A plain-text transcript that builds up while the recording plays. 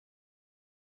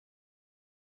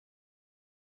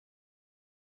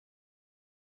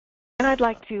I'd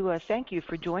like to thank you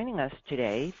for joining us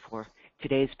today for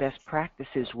today's Best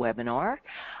Practices webinar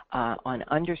on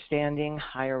understanding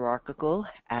hierarchical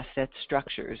asset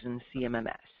structures in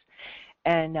CMMS.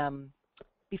 And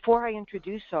before I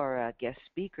introduce our guest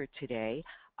speaker today,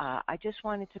 I just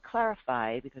wanted to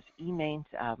clarify, because eMaint,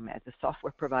 as a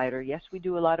software provider, yes, we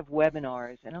do a lot of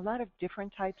webinars and a lot of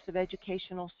different types of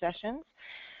educational sessions,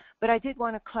 but I did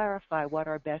want to clarify what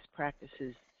our best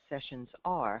practices sessions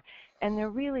are. And they're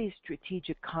really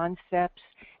strategic concepts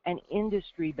and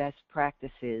industry best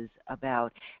practices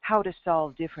about how to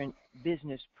solve different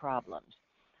business problems.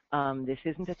 This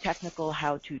isn't a technical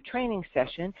how-to training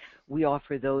session. We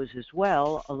offer those as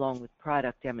well, along with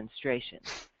product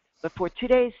demonstrations. But for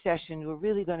today's session, we're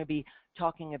really going to be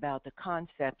talking about the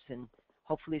concepts and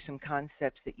hopefully some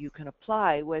concepts that you can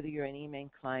apply, whether you're an eMaint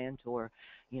client or,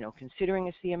 considering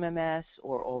a CMMS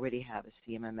or already have a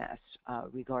CMMS,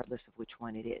 regardless of which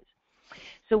one it is.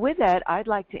 So with that, I'd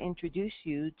like to introduce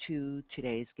you to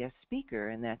today's guest speaker,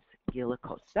 and that's Gil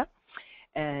Acosta.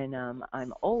 And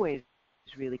I'm always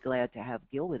really glad to have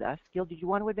Gil with us. Gil, did you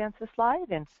want to advance the slide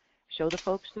and show the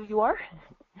folks who you are?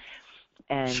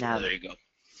 And sure, there you go.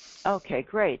 Okay,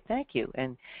 great. Thank you.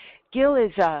 And Gil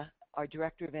is our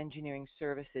Director of Engineering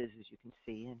Services, as you can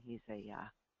see, and he's a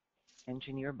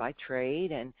engineer by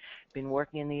trade and been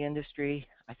working in the industry,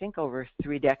 I think, over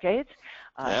 3 decades.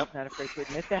 Yep. I'm not afraid to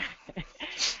admit that.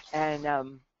 And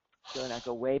Gil and I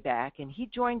go way back. And he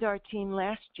joined our team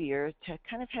last year to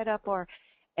kind of head up our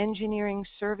engineering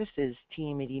services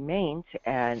team at eMaint.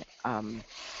 And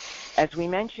as we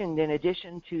mentioned, in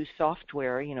addition to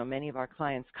software, many of our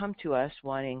clients come to us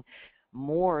wanting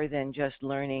more than just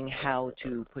learning how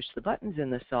to push the buttons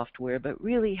in the software, but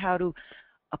really how to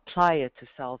apply it to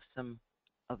solve some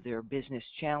of their business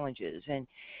challenges. And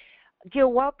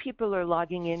Gil, while people are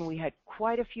logging in, we had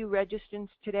quite a few registrants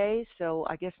today, so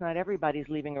I guess not everybody's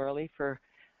leaving early for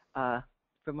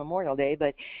Memorial Day,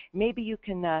 but maybe you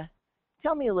can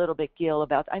tell me a little bit, Gil,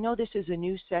 about, I know this is a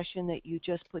new session that you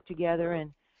just put together,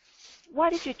 and why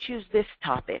did you choose this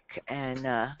topic? And,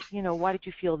 why did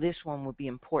you feel this one would be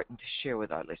important to share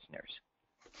with our listeners?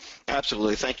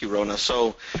 Absolutely. Thank you, Rona.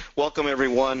 So welcome,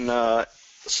 everyone.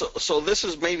 So this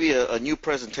is maybe a new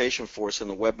presentation for us in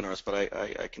the webinars, but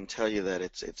I can tell you that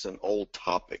it's an old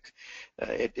topic.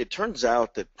 It turns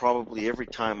out that probably every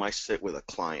time I sit with a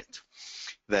client,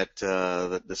 that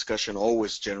the discussion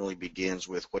always generally begins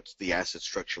with what's the asset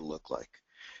structure look like.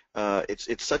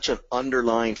 It's such an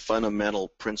underlying fundamental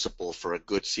principle for a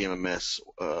good CMMS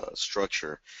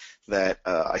structure that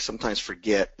I sometimes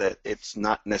forget that it's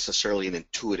not necessarily an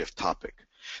intuitive topic.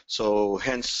 So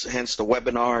hence the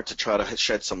webinar, to try to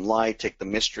shed some light, take the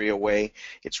mystery away.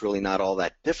 It's really not all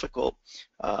that difficult,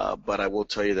 but I will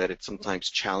tell you that it's sometimes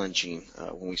challenging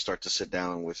when we start to sit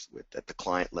down with at the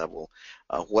client level.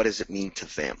 What does it mean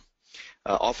to them?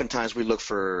 Oftentimes we look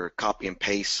for copy and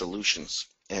paste solutions,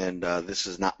 and this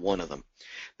is not one of them.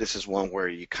 This is one where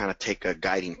you kind of take a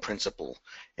guiding principle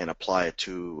and apply it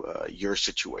to your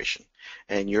situation.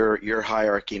 And your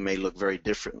hierarchy may look very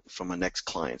different from a next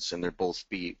client's, and they'll both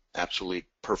be absolutely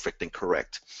perfect and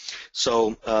correct.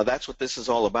 So that's what this is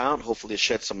all about. Hopefully it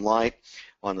sheds some light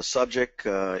on the subject.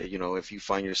 If you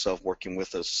find yourself working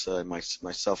with us,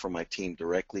 myself or my team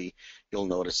directly, you'll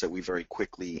notice that we very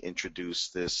quickly introduce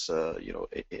this,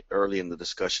 early in the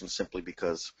discussion, simply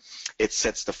because it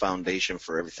sets the foundation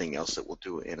for everything else that we'll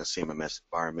do in a CMMS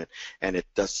environment, and it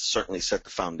does certainly set the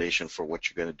foundation for what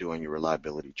you're going to do on your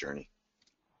reliability journey.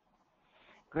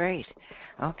 Great.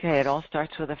 Okay, it all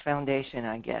starts with a foundation,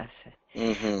 I guess.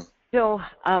 Mm-hmm. So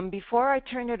before I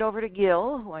turn it over to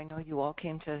Gil, who I know you all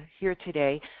came to hear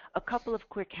today, a couple of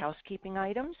quick housekeeping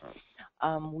items.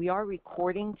 We are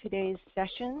recording today's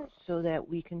session so that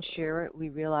we can share it. We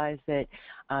realize that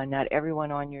not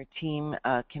everyone on your team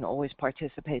can always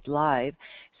participate live,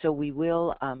 so we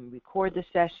will record the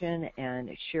session and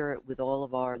share it with all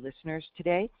of our listeners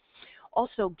today.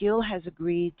 Also, Gil has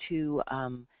agreed to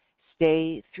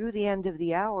stay through the end of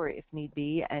the hour if need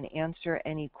be and answer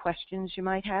any questions you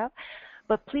might have.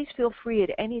 But please feel free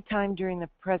at any time during the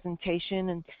presentation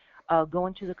and go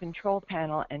into the control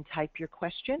panel and type your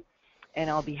question,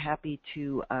 and I'll be happy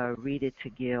to read it to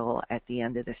Gil at the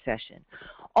end of the session.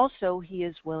 Also, he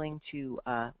is willing to,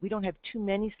 we don't have too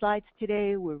many slides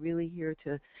today. We're really here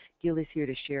to, Gil is here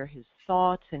to share his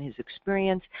thoughts and his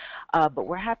experience, but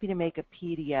we're happy to make a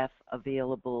PDF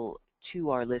available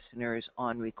to our listeners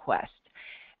on request.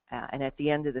 And at the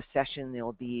end of the session,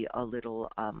 there'll be a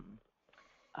little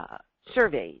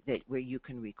survey where you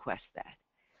can request that.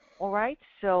 All right,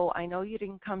 so I know you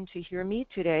didn't come to hear me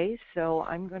today, so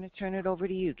I'm going to turn it over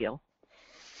to you, Gil.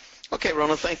 Okay,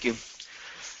 Rona, thank you.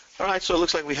 All right, so it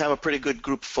looks like we have a pretty good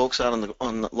group of folks out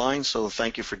on the line, so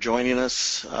thank you for joining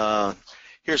us.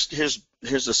 Here's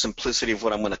the simplicity of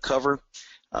what I'm going to cover.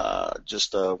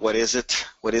 What is it?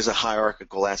 What is a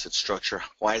hierarchical asset structure?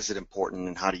 Why is it important,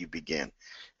 and how do you begin?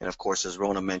 And of course, as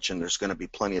Rona mentioned, there's going to be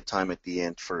plenty of time at the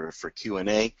end for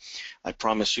Q&A. I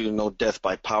promise you no death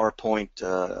by PowerPoint.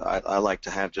 I like to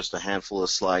have just a handful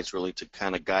of slides really to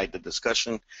kind of guide the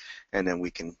discussion, and then we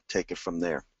can take it from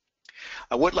there.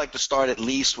 I would like to start at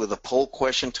least with a poll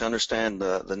question to understand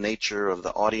the nature of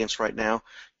the audience right now.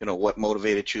 You know, what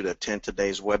motivated you to attend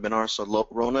today's webinar. So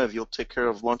Rona, if you'll take care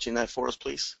of launching that for us,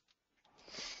 please.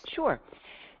 Sure.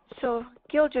 So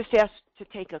Gil just asked to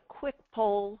take a quick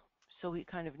poll so we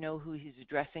kind of know who he's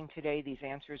addressing today. These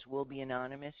answers will be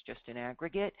anonymous, just in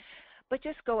aggregate. But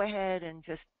just go ahead and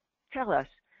just tell us,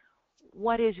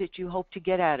 what is it you hope to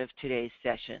get out of today's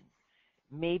session?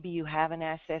 Maybe you have an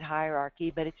asset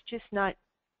hierarchy, but it's just not,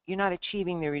 you're not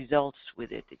achieving the results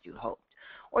with it that you hoped.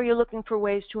 Or you're looking for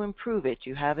ways to improve it.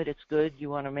 You have it, it's good, you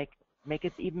want to make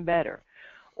it even better.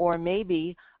 Or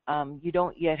maybe you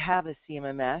don't yet have a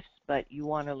CMMS, but you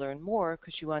want to learn more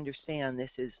because you understand this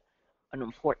is an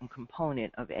important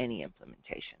component of any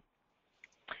implementation.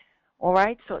 All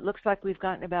right, so it looks like we've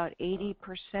gotten about 80%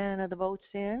 of the votes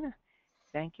in.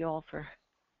 Thank you all for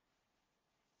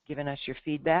giving us your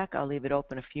feedback. I'll leave it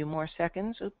open a few more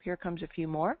seconds. Oop, here comes a few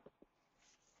more.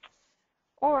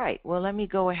 All right, well, let me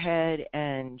go ahead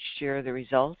and share the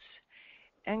results.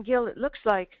 And Gil, it looks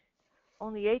like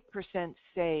only 8%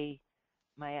 say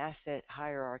my asset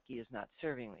hierarchy is not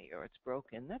serving me or it's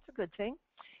broken. That's a good thing.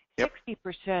 Yep.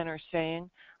 60% are saying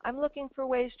I'm looking for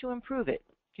ways to improve it,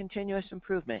 continuous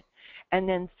improvement. And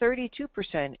then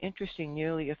 32%, interesting,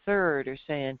 nearly a third, are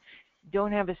saying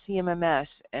don't have a CMMS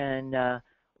and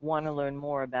want to learn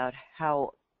more about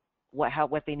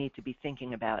what they need to be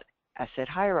thinking about asset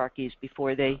hierarchies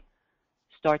before they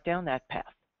start down that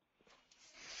path.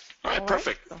 All right,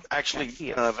 perfect. So actually,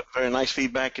 very nice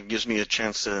feedback. It gives me a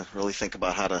chance to really think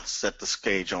about how to set the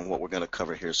stage on what we're going to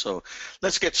cover here. So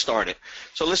let's get started.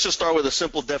 So let's just start with a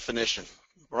simple definition.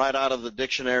 Right out of the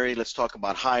dictionary, let's talk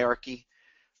about hierarchy.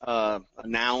 A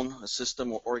noun, a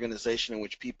system or organization in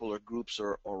which people or groups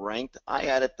are ranked. I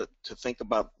added to think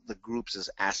about the groups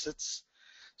as assets.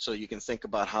 So you can think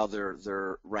about how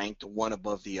they're ranked one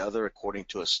above the other according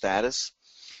to a status.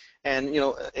 And, you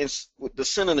know, it's the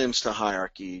synonyms to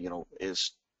hierarchy, you know,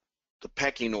 is the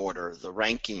pecking order, the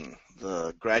ranking,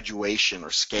 the graduation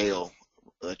or scale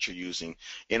that you're using.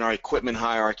 In our equipment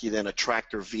hierarchy, then a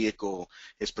tractor vehicle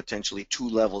is potentially 2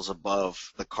 levels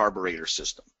above the carburetor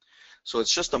system. So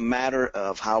it's just a matter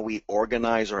of how we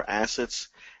organize our assets.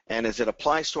 And as it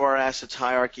applies to our assets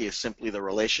hierarchy, is simply the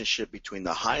relationship between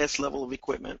the highest level of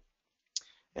equipment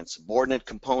and subordinate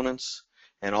components.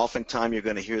 And oftentimes you're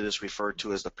going to hear this referred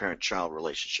to as the parent-child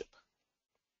relationship.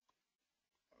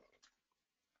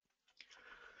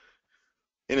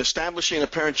 In establishing a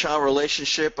parent-child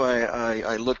relationship,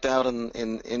 I looked out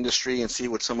in industry and see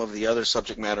what some of the other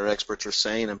subject matter experts are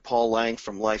saying. And Paul Lang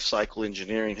from Life Cycle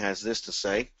Engineering has this to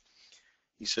say.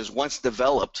 He says, once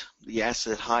developed, the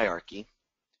asset hierarchy,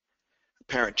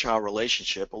 parent-child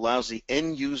relationship, allows the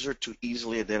end user to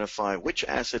easily identify which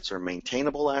assets are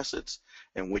maintainable assets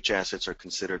and which assets are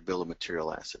considered bill of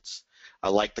material assets. I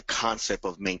like the concept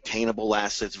of maintainable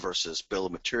assets versus bill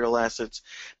of material assets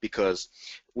because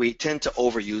we tend to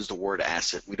overuse the word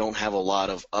asset. We don't have a lot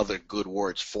of other good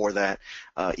words for that.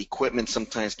 Equipment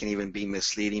sometimes can even be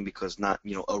misleading because not,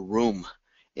 you know, a room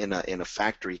in a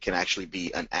factory can actually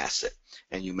be an asset,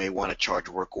 and you may want to charge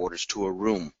work orders to a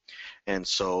room. And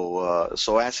so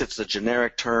assets is a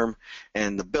generic term,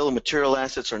 and the bill of material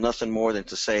assets are nothing more than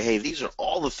to say, hey, these are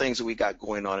all the things that we got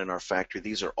going on in our factory.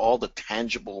 These are all the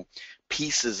tangible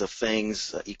pieces of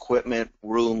things, equipment,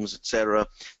 rooms, etc.,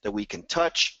 that we can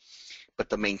touch. But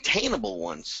the maintainable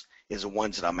ones is the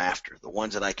ones that I'm after, the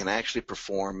ones that I can actually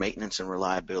perform maintenance and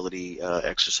reliability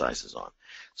exercises on.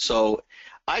 So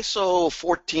ISO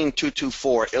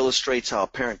 14224 illustrates how a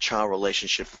parent-child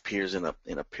relationship appears in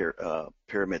a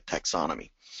pyramid taxonomy.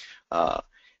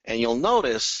 And you'll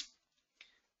notice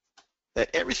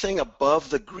that everything above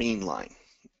the green line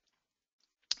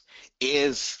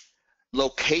is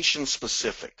location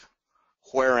specific.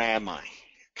 Where am I?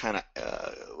 Kind of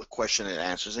the question it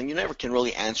answers, and you never can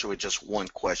really answer with just one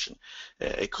question.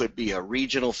 It could be a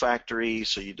regional factory,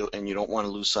 so you don't want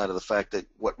to lose sight of the fact that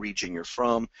what region you're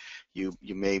from. You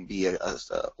may be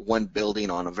one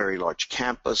building on a very large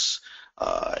campus.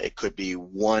 It could be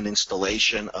one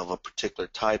installation of a particular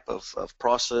type of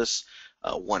process,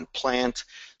 one plant.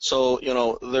 So, you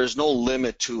know, there's no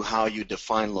limit to how you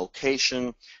define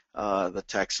location. The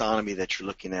taxonomy that you're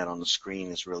looking at on the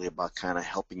screen is really about kind of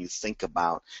helping you think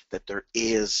about that there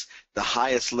is the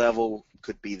highest level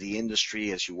could be the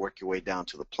industry as you work your way down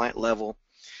to the plant level,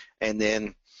 and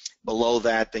then below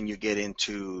that then you get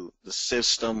into the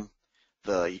system,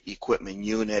 the equipment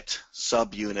unit,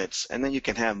 subunits, and then you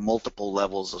can have multiple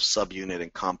levels of subunit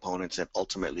and components, and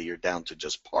ultimately you're down to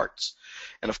just parts.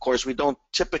 And of course, we don't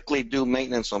typically do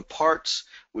maintenance on parts.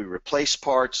 We replace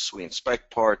parts, we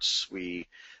inspect parts,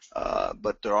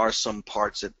 but there are some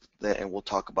parts that, and we'll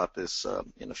talk about this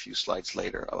in a few slides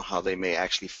later, of how they may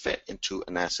actually fit into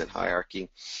an asset hierarchy,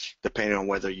 depending on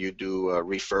whether you do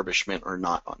refurbishment or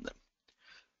not on them.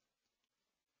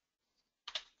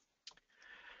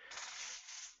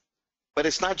 But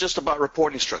it's not just about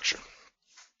reporting structure.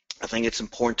 I think it's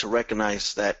important to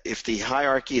recognize that if the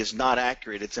hierarchy is not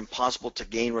accurate, it's impossible to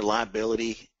gain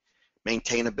reliability,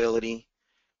 maintainability,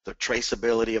 the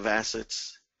traceability of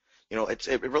assets. You know,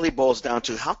 it really boils down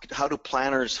to how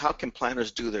can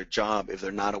planners do their job if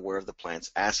they're not aware of the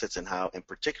plant's assets and how, and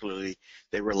particularly,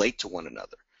 they relate to one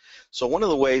another. So one of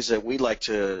the ways that we like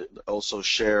to also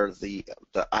share the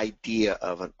idea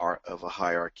of a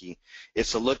hierarchy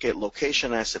is to look at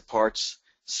location asset parts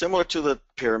similar to the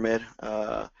pyramid,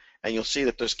 and you'll see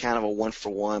that there's kind of a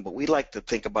one-for-one, but we like to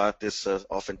think about this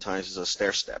oftentimes as a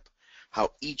stair step,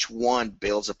 how each one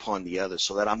builds upon the other,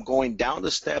 so that I'm going down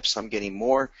the steps, I'm getting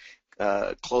more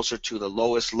closer to the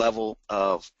lowest level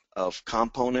of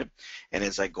component, and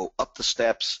as I go up the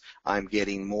steps, I'm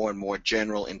getting more and more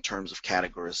general in terms of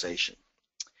categorization.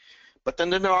 But then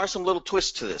there are some little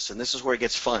twists to this, and this is where it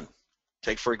gets fun.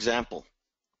 Take, for example,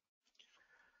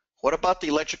 what about the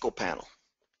electrical panel?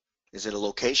 Is it a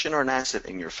location or an asset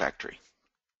in your factory?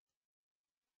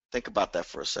 Think about that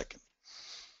for a second.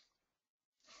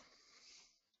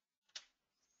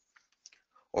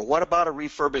 Or what about a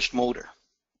refurbished motor?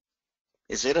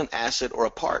 Is it an asset or a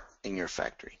part in your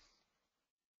factory?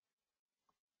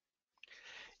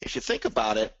 If you think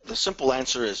about it, the simple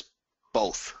answer is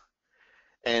both.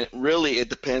 And really it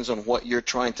depends on what you're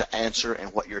trying to answer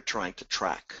and what you're trying to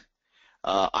track.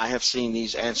 I have seen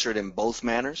these answered in both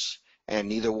manners, and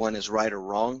neither one is right or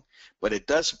wrong, but it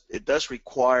does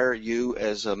require you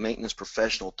as a maintenance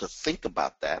professional to think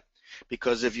about that,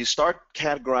 because if you start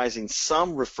categorizing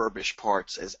some refurbished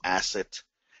parts as asset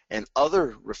and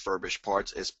other refurbished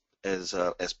parts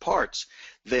as parts,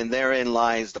 then therein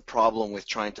lies the problem with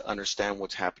trying to understand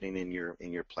what's happening in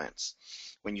your plants.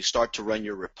 When you start to run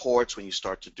your reports, when you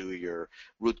start to do your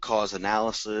root cause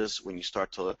analysis, when you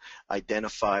start to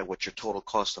identify what your total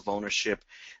cost of ownership,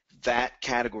 that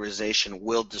categorization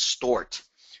will distort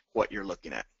what you're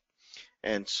looking at.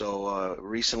 And so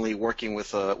recently, working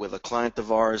with a client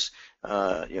of ours,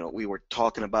 we were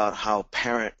talking about how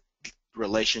parent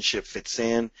relationship fits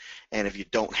in, and if you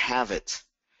don't have it,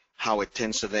 how it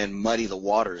tends to then muddy the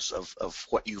waters of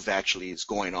what you've actually is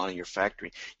going on in your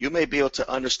factory. You may be able to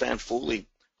understand fully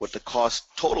what the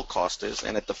total cost is,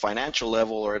 and at the financial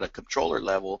level or at a controller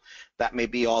level, that may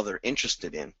be all they're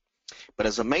interested in. But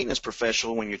as a maintenance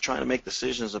professional, when you're trying to make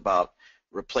decisions about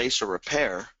replace or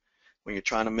repair, when you're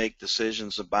trying to make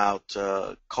decisions about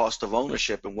cost of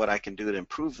ownership and what I can do to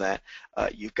improve that,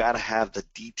 you've got to have the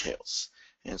details.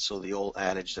 And so the old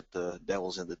adage that the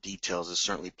devil's in the details, it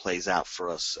certainly plays out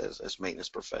for us as maintenance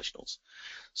professionals.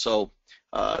 So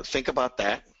think about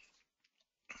that.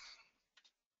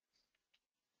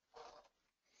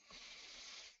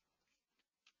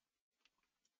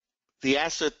 The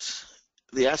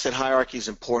asset hierarchy is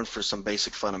important for some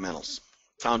basic fundamentals.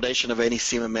 Foundation of any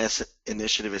CMMS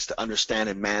initiative is to understand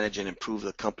and manage and improve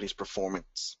the company's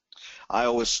performance. I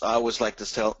always like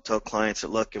to tell clients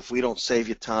that, look, if we don't save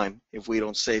you time, if we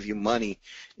don't save you money,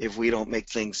 if we don't make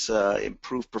things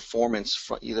improve performance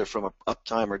either from an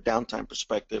uptime or downtime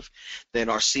perspective, then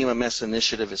our CMMS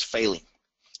initiative is failing,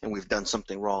 and we've done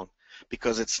something wrong,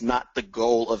 because it's not the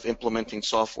goal of implementing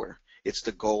software. It's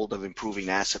the goal of improving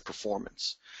asset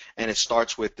performance, and it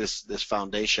starts with this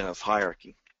foundation of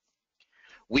hierarchy.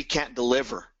 We can't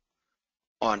deliver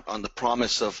on the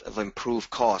promise of improved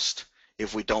cost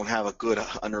if we don't have a good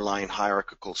underlying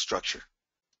hierarchical structure.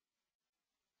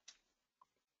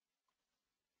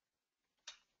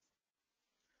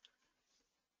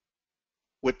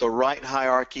 With the right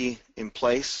hierarchy in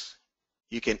place,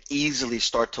 you can easily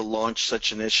start to launch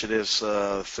such initiatives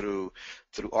through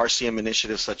RCM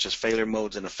initiatives such as failure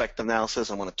modes and effect analysis.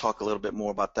 I want to talk a little bit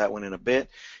more about that one in a bit.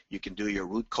 You can do your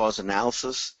root cause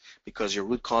analysis, because your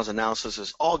root cause analysis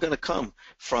is all going to come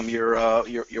from your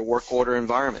work order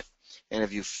environment. And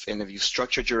if you've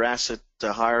structured your asset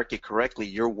hierarchy correctly,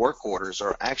 your work orders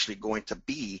are actually going to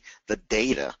be the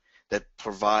data that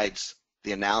provides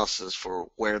the analysis for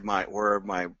where my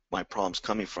problem's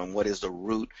coming from. What is the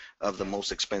root of the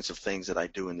most expensive things that I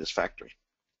do in this factory?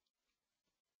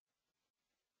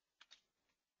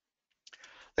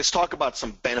 Let's talk about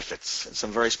some benefits and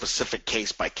some very specific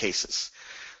case by cases.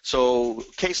 So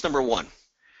case number one,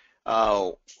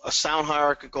 a sound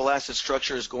hierarchical asset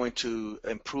structure is going to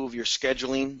improve your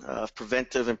scheduling of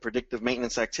preventive and predictive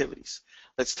maintenance activities.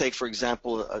 Let's take, for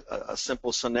example, a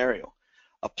simple scenario.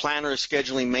 A planner is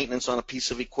scheduling maintenance on a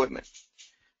piece of equipment.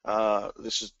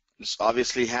 This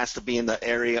obviously has to be in the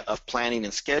area of planning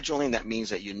and scheduling. That means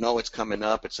that you know it's coming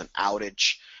up, it's an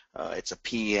outage, it's a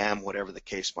PM, whatever the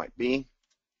case might be.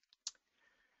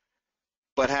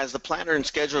 But has the planner and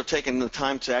scheduler taken the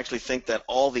time to actually think that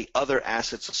all the other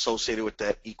assets associated with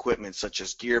that equipment, such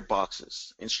as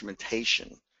gearboxes,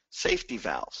 instrumentation, safety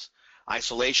valves,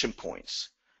 isolation points,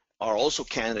 are also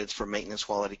candidates for maintenance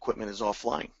while that equipment is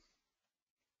offline?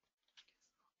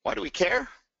 Why do we care?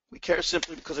 We care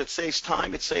simply because it saves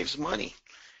time, it saves money.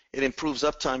 It improves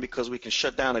uptime because we can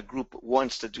shut down a group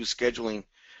once to do scheduling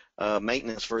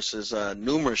maintenance versus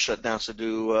numerous shutdowns to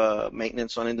do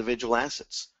maintenance on individual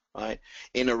assets. Right?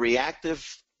 In a reactive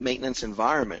maintenance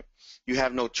environment, you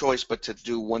have no choice but to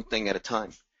do one thing at a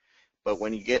time. But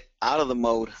when you get out of the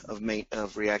mode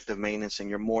of reactive maintenance and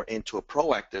you're more into a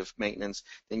proactive maintenance,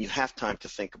 then you have time to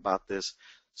think about this.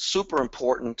 Super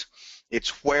important.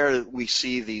 It's where we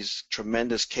see these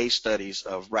tremendous case studies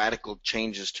of radical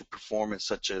changes to performance,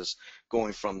 such as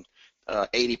going from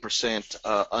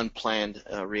 80% unplanned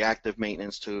reactive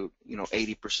maintenance to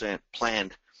 80%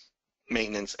 planned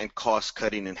maintenance and cost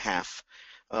cutting in half.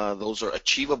 Those are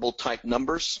achievable type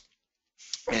numbers,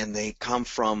 and they come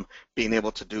from being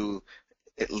able to do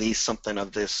at least something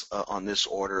of this on this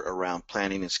order around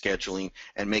planning and scheduling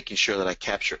and making sure that I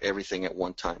capture everything at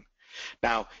one time.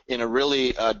 Now, in a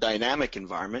really dynamic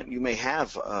environment, you may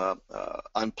have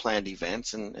unplanned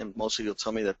events, and most of you will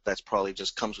tell me that that's probably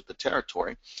just comes with the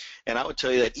territory. And I would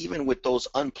tell you that even with those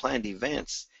unplanned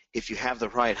events, if you have the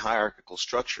right hierarchical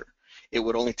structure, it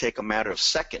would only take a matter of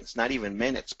seconds, not even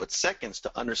minutes, but seconds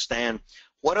to understand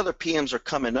what other PMs are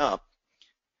coming up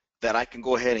that I can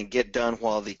go ahead and get done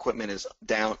while the equipment is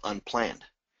down unplanned.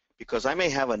 Because I may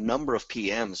have a number of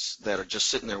PMs that are just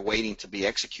sitting there waiting to be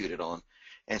executed on,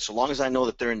 and so long as I know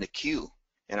that they're in the queue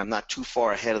and I'm not too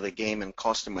far ahead of the game and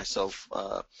costing myself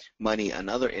money in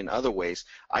other ways,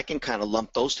 I can kind of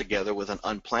lump those together with an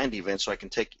unplanned event, so I can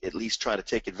at least try to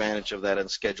take advantage of that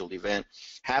unscheduled event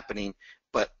happening,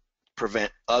 but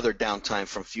prevent other downtime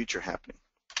from future happening.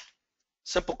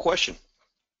 Simple question.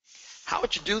 How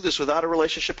would you do this without a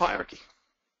relationship hierarchy?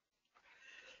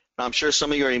 Now, I'm sure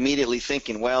some of you are immediately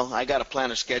thinking, well, I got a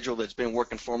planner schedule that's been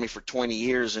working for me for 20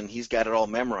 years and he's got it all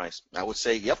memorized. I would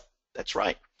say, yep, that's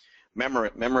right.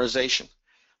 Memorization.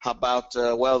 How about,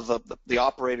 well, the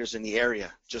operators in the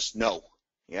area just know.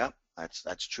 Yeah,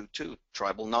 that's true too.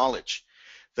 Tribal knowledge.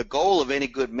 The goal of any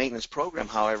good maintenance program,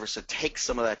 however, is to take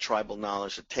some of that tribal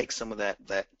knowledge, to take some of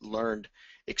that learned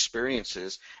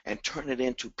experiences and turn it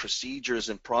into procedures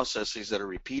and processes that are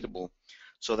repeatable,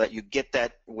 so that you get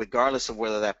that regardless of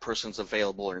whether that person's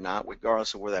available or not,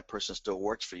 regardless of whether that person still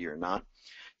works for you or not.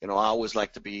 I always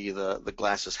like to be the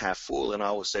glass is half full, and I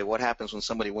always say, what happens when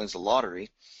somebody wins the lottery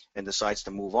and decides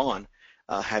to move on?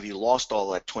 Have you lost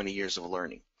all that 20 years of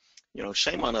learning?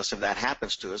 Shame on us if that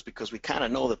happens to us, because we kind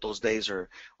of know that those days are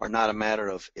not a matter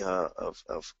of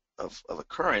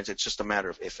occurrence. It's just a matter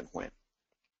of if and when.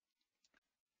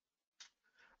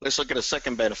 Let's look at a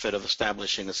second benefit of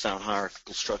establishing a sound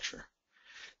hierarchical structure.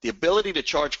 The ability to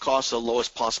charge costs at the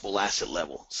lowest possible asset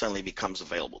level suddenly becomes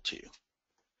available to you.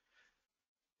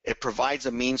 It provides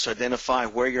a means to identify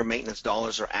where your maintenance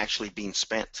dollars are actually being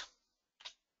spent.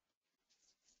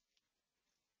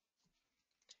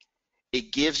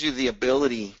 It gives you the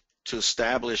ability to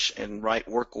establish and write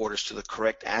work orders to the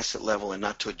correct asset level and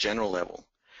not to a general level.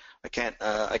 I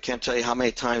can't tell you how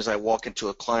many times I walk into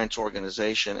a client's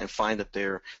organization and find that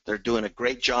they're doing a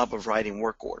great job of writing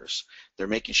work orders. They're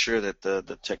making sure that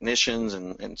the technicians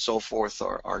and so forth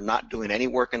are not doing any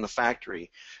work in the factory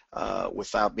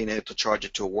without being able to charge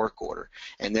it to a work order.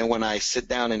 And then when I sit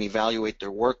down and evaluate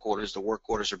their work orders, the work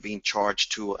orders are being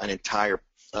charged to an entire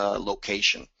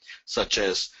location, such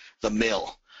as the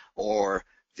mill or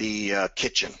the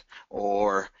kitchen,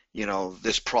 or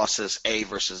this process A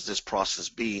versus this process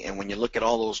B. And when you look at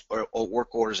all those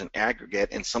work orders in aggregate,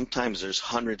 and sometimes there's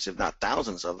hundreds if not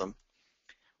thousands of them,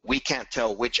 we can't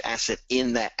tell which asset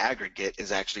in that aggregate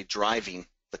is actually driving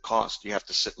the cost. You have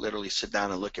to literally sit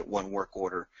down and look at one work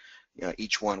order,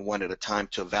 each one at a time,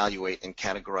 to evaluate and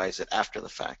categorize it after the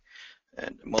fact.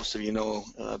 And most of you know,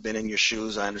 been in your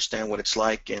shoes, I understand what it's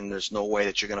like, and there's no way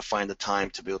that you're going to find the time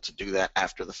to be able to do that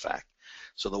after the fact.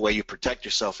 So the way you protect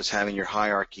yourself is having your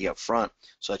hierarchy up front,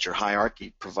 so that your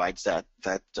hierarchy provides that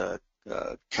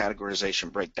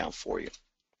categorization breakdown for you.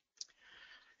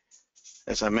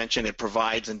 As I mentioned, it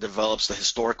provides and develops the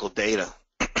historical data.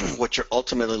 What you're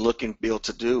ultimately looking to be able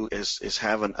to do is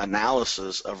have an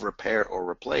analysis of repair or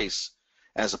replace,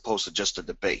 as opposed to just a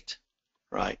debate,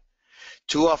 right?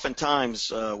 Too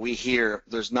oftentimes we hear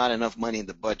there's not enough money in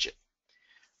the budget.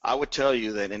 I would tell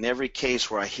you that in every case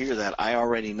where I hear that, I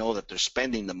already know that they're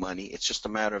spending the money. It's just a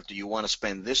matter of, do you want to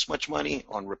spend this much money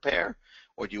on repair,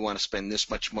 or do you want to spend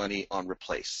this much money on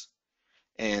replace?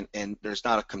 And there's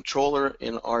not a controller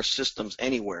in our systems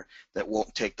anywhere that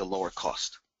won't take the lower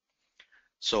cost.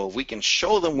 So if we can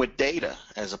show them with data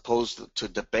as opposed to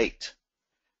debate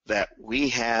that we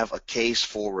have a case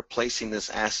for replacing this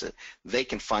asset, they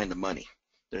can find the money.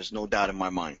 There's no doubt in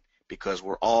my mind, because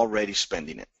we're already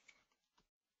spending it.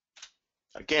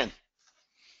 Again,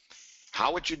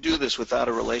 how would you do this without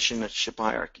a relationship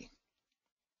hierarchy?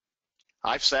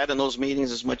 I've sat in those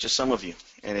meetings as much as some of you,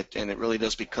 and it really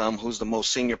does become who's the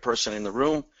most senior person in the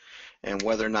room, and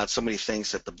whether or not somebody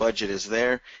thinks that the budget is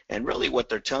there. And really what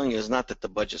they're telling you is not that the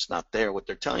budget's not there. What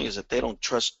they're telling you is that they don't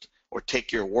trust or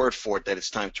take your word for it that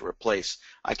it's time to replace.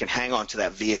 I can hang on to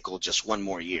that vehicle just one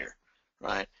more year,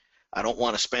 right? I don't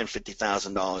want to spend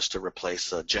 $50,000 to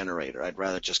replace a generator. I'd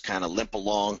rather just kind of limp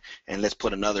along and let's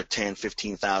put another $10,000,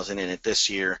 $15,000 in it this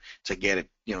year to get it,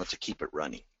 to keep it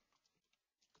running.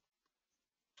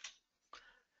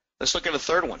 Let's look at a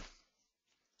third one.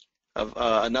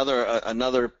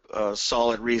 Another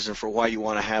solid reason for why you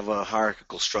want to have a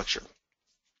hierarchical structure.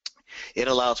 It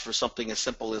allows for something as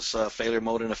simple as failure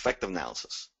mode and effective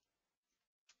analysis.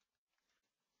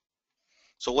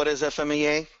 So what is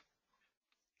FMEA?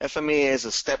 FMEA is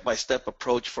a step-by-step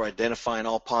approach for identifying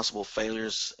all possible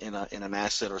failures in an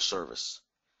asset or service.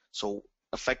 So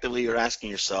effectively, you're asking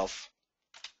yourself,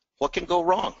 what can go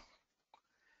wrong?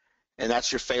 And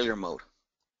that's your failure mode.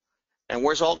 And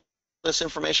where's all this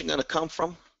information going to come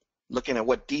from? Looking at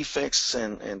what defects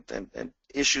and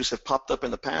issues have popped up in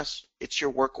the past, it's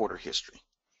your work order history.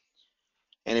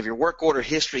 And if your work order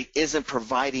history isn't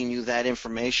providing you that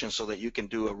information so that you can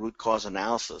do a root cause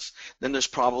analysis, then there's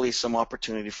probably some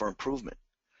opportunity for improvement.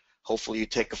 Hopefully you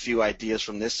take a few ideas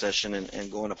from this session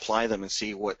and go and apply them and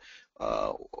see what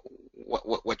your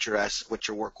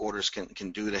work orders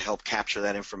can do to help capture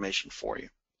that information for you.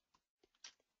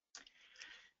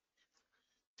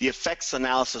 The effects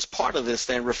analysis part of this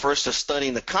then refers to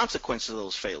studying the consequences of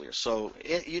those failures. So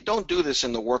you don't do this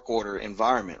in the work order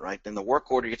environment, right? In the work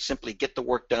order, you simply get the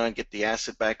work done, get the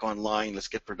asset back online, let's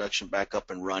get production back up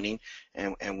and running,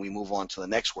 and we move on to the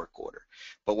next work order.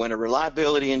 But when a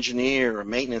reliability engineer or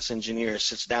maintenance engineer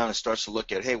sits down and starts to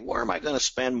look at, hey, where am I going to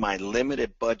spend my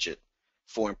limited budget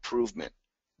for improvement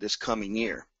this coming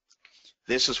year?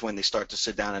 This is when they start to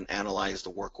sit down and analyze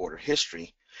the work order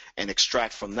history and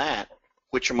extract from that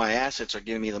which of my assets are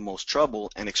giving me the most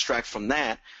trouble, and extract from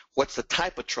that what's the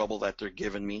type of trouble that they're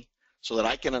giving me so that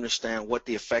I can understand what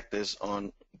the effect is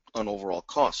on overall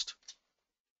cost.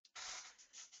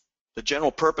 The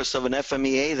general purpose of an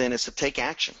FMEA then is to take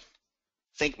action.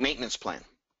 Think maintenance plan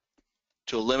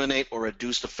to eliminate or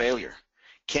reduce the failure.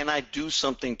 Can I do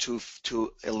something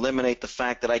to eliminate the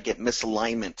fact that I get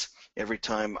misalignment every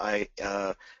time I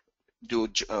do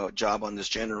a job on this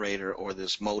generator or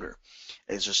this motor?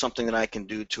 Is there something that I can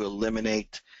do to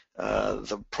eliminate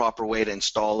the proper way to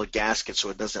install a gasket so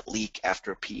it doesn't leak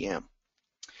after a PM?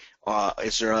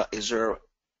 Is there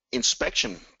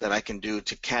inspection that I can do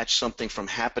to catch something from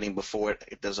happening before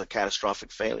it does a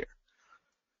catastrophic failure?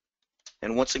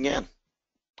 And once again,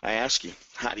 I ask you,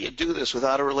 how do you do this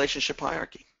without a relationship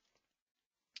hierarchy?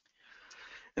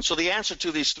 And so the answer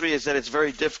to these three is that it's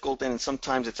very difficult, and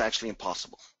sometimes it's actually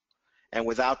impossible. And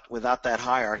without that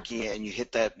hierarchy, and you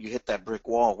hit that brick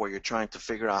wall where you're trying to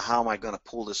figure out, how am I going to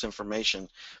pull this information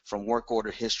from work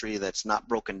order history that's not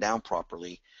broken down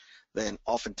properly, then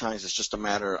oftentimes it's just a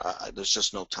matter, there's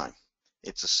just no time.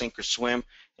 It's a sink or swim,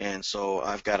 and so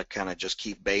I've got to kind of just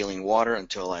keep bailing water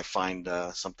until I find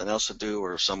something else to do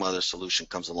or some other solution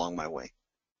comes along my way.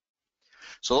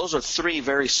 So those are three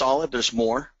very solid. There's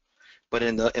more. But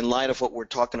in light of what we're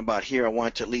talking about here, I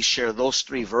wanted to at least share those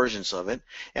three versions of it.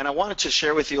 And I wanted to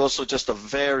share with you also just a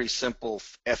very simple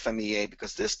FMEA,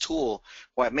 because this tool,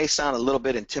 while it may sound a little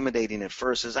bit intimidating at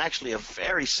first, is actually a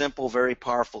very simple, very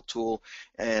powerful tool.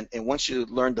 And once you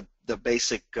learn the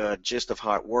basic gist of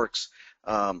how it works,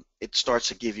 it starts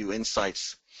to give you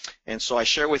insights And so I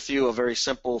share with you a very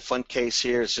simple, fun case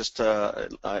here. It's just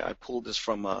I pulled this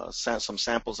from some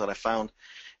samples that I found,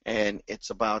 and it's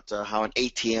about how an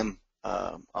ATM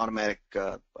automatic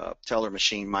teller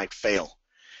machine might fail.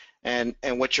 And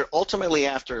what you're ultimately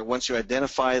after, once you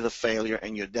identify the failure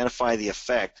and you identify the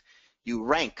effect, you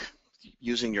rank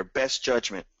using your best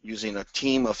judgment, using a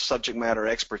team of subject matter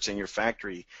experts in your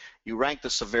factory. You rank the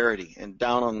severity, and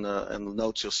down on the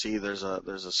notes you'll see there's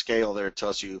a scale there that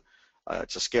tells you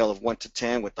it's a scale of 1 to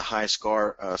 10, with the highest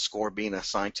score being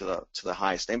assigned to the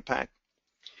highest impact.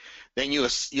 Then you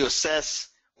assess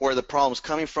where the problem's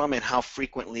coming from and how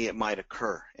frequently it might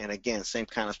occur. And again, same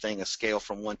kind of thing, a scale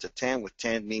from 1 to 10, with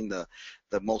 10 being the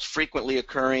most frequently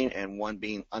occurring and 1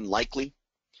 being unlikely.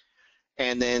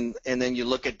 And then you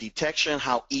look at detection,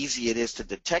 how easy it is to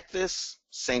detect this.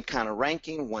 Same kind of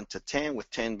ranking, 1 to 10, with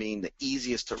 10 being the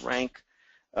easiest to rank.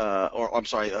 A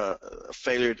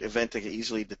failure event to get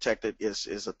easily detected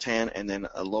is a 10, and then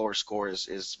a lower score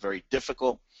is very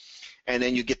difficult. And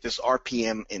then you get this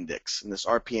RPM index, and this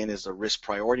RPM is a risk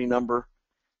priority number.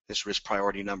 This risk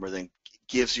priority number then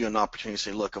gives you an opportunity to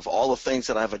say, look, of all the things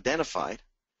that I've identified,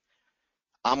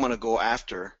 I'm going to go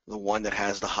after the one that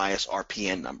has the highest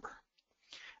RPN number.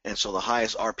 And so the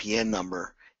highest RPN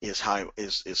number is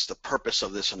the purpose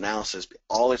of this analysis.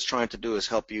 All it's trying to do is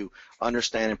help you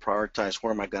understand and prioritize,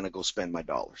 where am I going to go spend my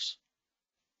dollars.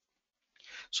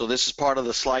 So this is part of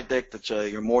the slide deck that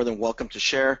you're more than welcome to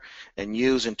share and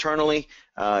use internally.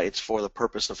 It's for the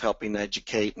purpose of helping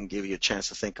educate and give you a chance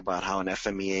to think about how an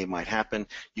FMEA might happen.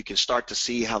 You can start to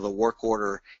see how the work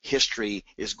order history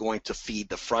is going to feed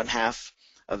the front half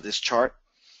of this chart,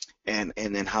 and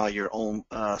then how your own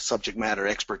subject matter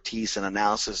expertise and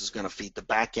analysis is going to feed the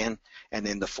back end, and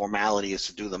then the formality is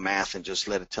to do the math and just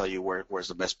let it tell you where's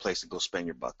the best place to go spend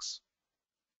your bucks.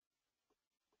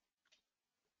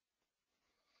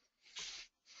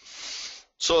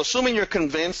 So assuming you're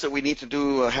convinced that we need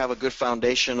to have a good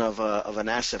foundation of an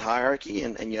asset hierarchy,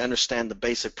 and you understand the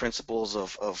basic principles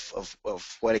of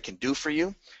what it can do for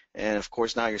you, and of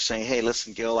course now you're saying, hey,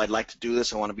 listen, Gil, I'd like to do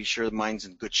this. I want to be sure the mine's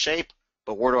in good shape,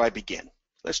 but where do I begin?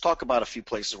 Let's talk about a few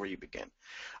places where you begin.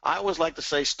 I always like to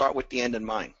say, start with the end in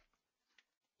mind.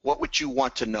 What would you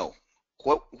want to know?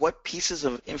 What pieces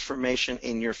of information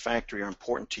in your factory are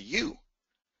important to you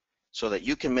so that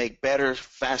you can make better,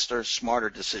 faster, smarter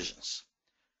decisions?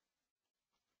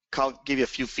 I'll give you a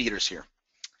few feeders here.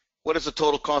 What is the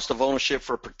total cost of ownership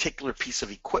for a particular piece of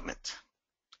equipment?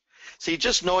 See,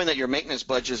 just knowing that your maintenance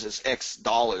budget is X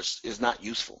dollars is not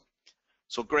useful.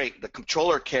 So great, the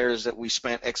controller cares that we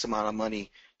spent X amount of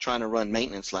money trying to run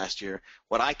maintenance last year.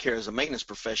 What I care as a maintenance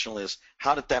professional is,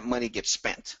 how did that money get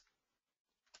spent?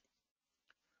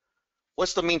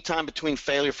 What's the mean time between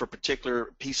failure for a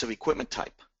particular piece of equipment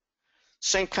type?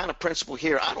 Same kind of principle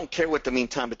here. I don't care what the mean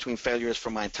time between failure is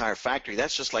for my entire factory.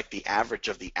 That's just like the average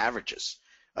of the averages.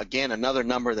 Again, another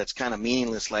number that's kind of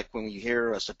meaningless, like when you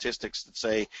hear statistics that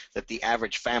say that the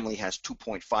average family has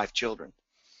 2.5 children.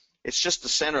 It's just the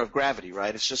center of gravity,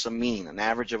 right? It's just a mean, an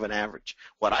average of an average.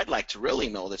 What I'd like to really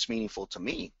know that's meaningful to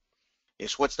me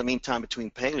is, what's the mean time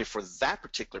between failure for that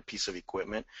particular piece of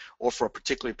equipment, or for a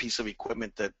particular piece of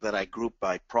equipment that I group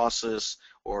by process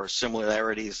or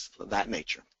similarities of that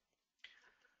nature.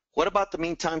 What about the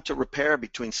mean time to repair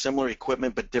between similar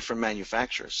equipment but different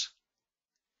manufacturers?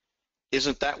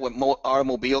 Isn't that what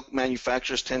automobile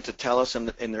manufacturers tend to tell us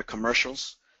in their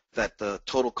commercials? That the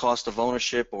total cost of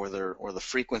ownership or the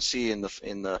frequency in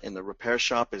the repair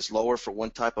shop is lower for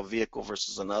one type of vehicle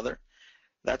versus another.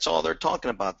 That's all they're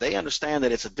talking about. They understand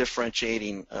that it's a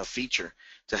differentiating feature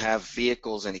to have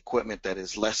vehicles and equipment that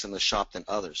is less in the shop than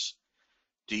others.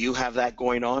 Do you have that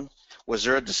going on? Was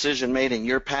there a decision made in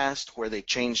your past where they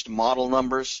changed model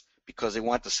numbers because they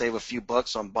want to save a few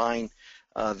bucks on buying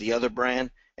the other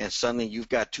brand, and suddenly you've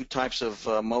got two types of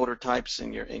motor types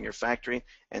in your factory,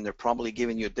 and they're probably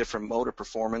giving you a different motor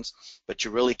performance, but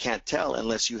you really can't tell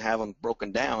unless you have them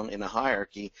broken down in a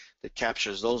hierarchy that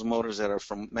captures those motors that are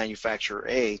from manufacturer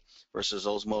A versus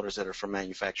those motors that are from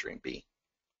manufacturing B.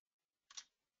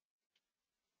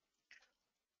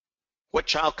 What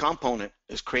child component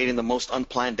is creating the most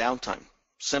unplanned downtime?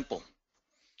 Simple.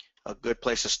 A good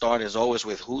place to start is always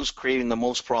with, who's creating the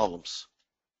most problems?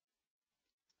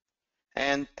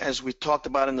 And as we talked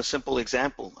about in the simple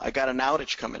example, I got an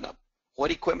outage coming up.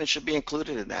 What equipment should be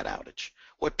included in that outage?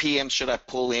 What PMs should I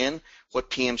pull in? What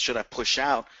PMs should I push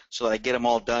out so that I get them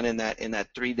all done in that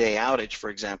 3-day outage, for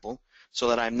example, so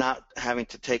that I'm not having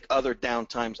to take other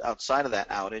downtimes outside of that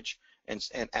outage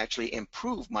and actually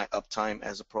improve my uptime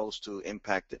as opposed to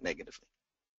impact it negatively.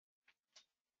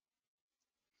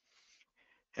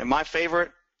 And my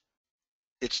favorite,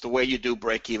 it's the way you do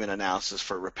break-even analysis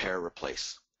for repair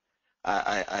replace.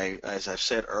 As I've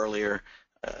said earlier,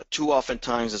 too often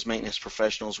times as maintenance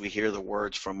professionals, we hear the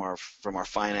words from our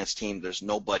finance team, there's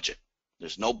no budget.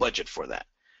 There's no budget for that.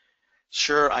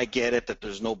 Sure, I get it that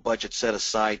there's no budget set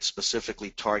aside specifically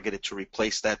targeted to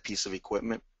replace that piece of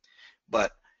equipment,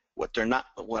 but what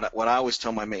I always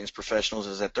tell my maintenance professionals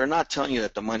is that they're not telling you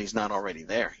that the money's not already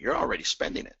there. You're already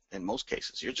spending it in most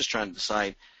cases. You're just trying to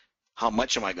decide, how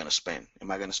much am I going to spend?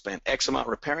 Am I going to spend X amount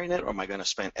repairing it, or am I going to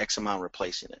spend X amount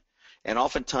replacing it? And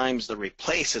oftentimes the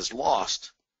replace is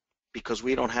lost because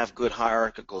we don't have good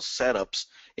hierarchical setups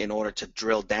in order to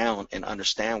drill down and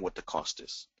understand what the cost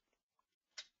is.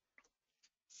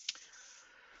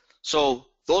 So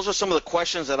those are some of the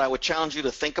questions that I would challenge you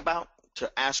to think about,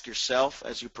 to ask yourself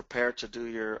as you prepare to do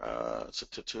your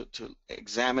to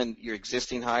examine your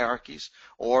existing hierarchies,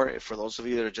 or for those of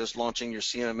you that are just launching your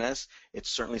CMMS, it's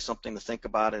certainly something to think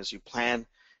about as you plan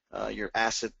your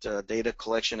asset data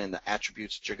collection and the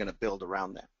attributes that you're going to build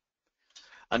around that.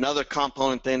 Another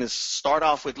component then is start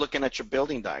off with looking at your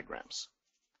building diagrams.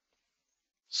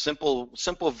 Simple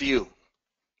view.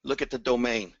 Look at the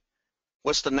domain.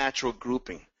 What's the natural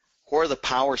grouping? Where are the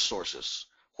power sources?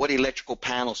 What electrical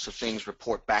panels do things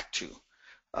report back to?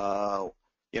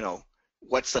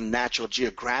 What's the natural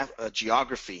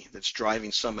geography that's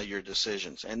driving some of your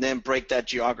decisions? And then break that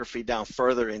geography down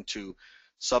further into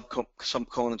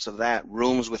subcomponents of that,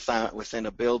 rooms within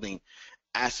a building,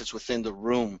 assets within the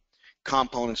room,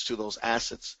 components to those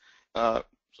assets. So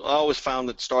I always found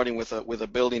that starting with a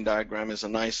building diagram is a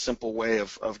nice, simple way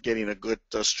of getting a good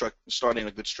starting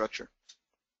a good structure.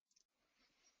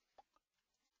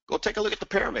 Go take a look at the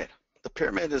pyramid. The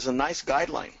pyramid is a nice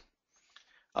guideline.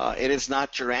 It is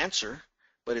not your answer,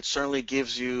 but it certainly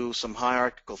gives you some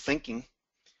hierarchical thinking.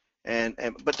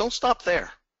 But don't stop there,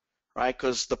 right?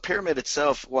 Because the pyramid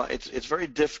itself, well, it's very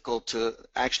difficult to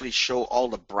actually show all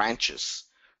the branches,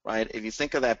 right? If you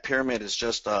think of that pyramid as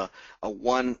just a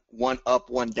one up,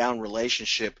 one down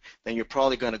relationship, then you're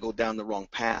probably going to go down the wrong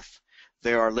path.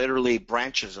 There are literally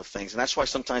branches of things, and that's why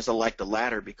sometimes I like the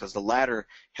ladder, because the ladder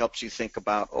helps you think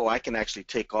about, oh, I can actually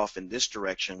take off in this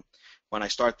direction when I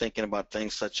start thinking about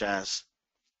things such as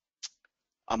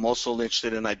I'm also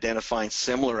interested in identifying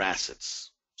similar assets.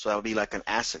 So that would be like an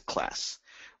asset class,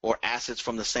 or assets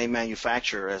from the same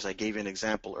manufacturer, as I gave you an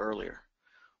example earlier,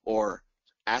 or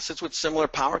assets with similar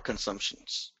power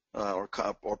consumptions or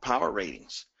power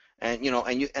ratings, and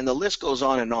the list goes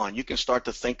on and on. You can start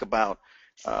to think about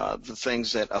the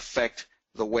things that affect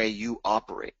the way you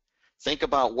operate. Think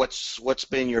about what's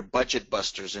been your budget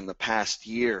busters in the past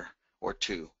year or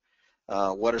two.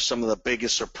 What are some of the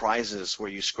biggest surprises where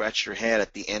you scratch your head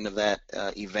at the end of that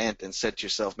event and said to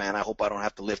yourself, man, I hope I don't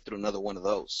have to live through another one of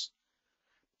those.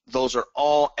 Those are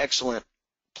all excellent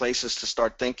places to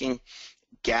start thinking.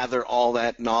 Gather all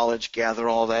that knowledge, gather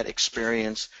all that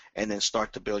experience, and then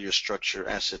start to build your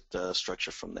asset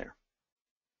structure from there.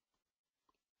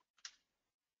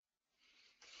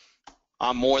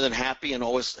 I'm more than happy and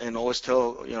always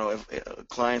tell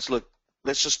clients, look,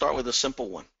 let's just start with a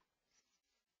simple one.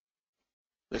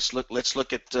 Let's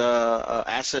look at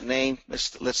asset name.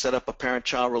 Let's set up a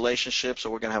parent-child relationship. So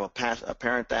we're going to have a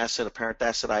parent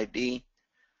asset ID.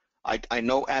 I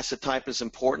know asset type is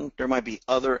important. There might be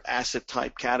other asset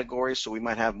type categories, so we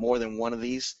might have more than one of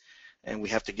these, and we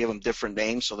have to give them different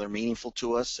names so they're meaningful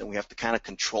to us, and we have to kind of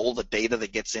control the data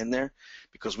that gets in there,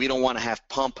 because we don't want to have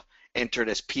pump entered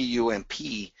as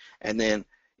PUMP, and then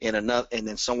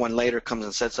someone later comes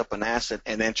and sets up an asset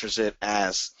and enters it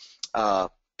as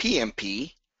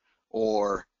PMP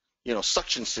or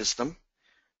suction system,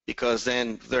 because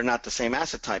then they're not the same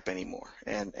asset type anymore.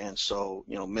 And so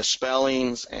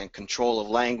misspellings and control of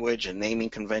language and naming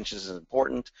conventions is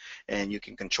important, and you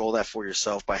can control that for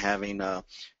yourself by having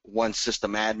one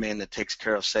system admin that takes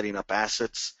care of setting up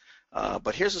assets.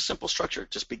 But here's a simple structure to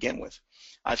just begin with.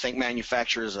 I think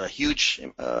manufacturer is a huge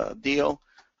deal.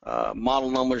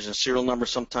 Model numbers and serial numbers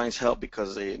sometimes help,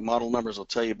 because the model numbers will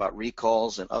tell you about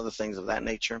recalls and other things of that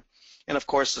nature. And of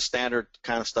course, the standard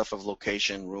kind of stuff of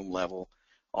location, room level,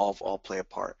 all play a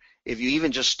part. If you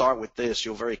even just start with this,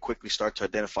 you'll very quickly start to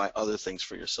identify other things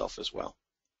for yourself as well.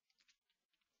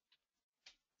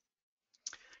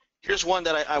 Here's one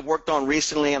that I worked on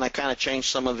recently, and I kind of changed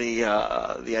some of the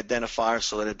identifiers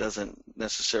so that it doesn't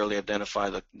necessarily identify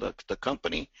the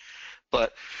company.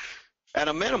 But at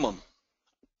a minimum,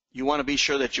 you want to be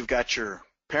sure that you've got your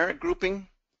parent grouping.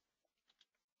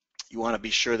 You want to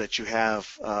be sure that you have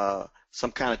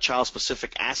some kind of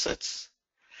child-specific assets.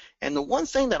 And the one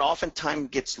thing that oftentimes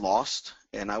gets lost,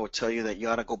 and I would tell you that you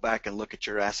ought to go back and look at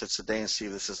your assets today and see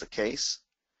if this is the case,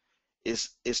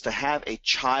 is to have a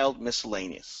child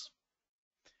miscellaneous.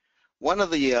 One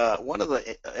of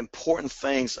the important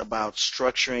things about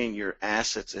structuring your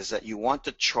assets is that you want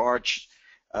to charge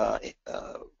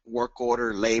work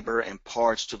order, labor, and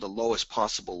parts to the lowest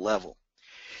possible level.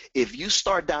 If you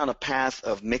start down a path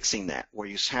of mixing that, where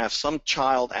you have some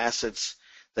child assets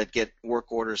that get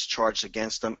work orders charged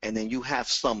against them, and then you have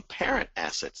some parent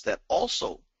assets that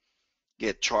also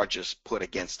get charges put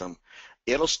against them,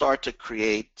 it'll start to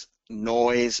create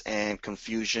noise and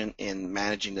confusion in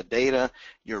managing the data.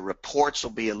 Your reports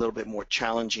will be a little bit more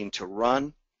challenging to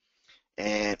run,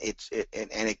 and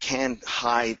it can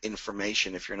hide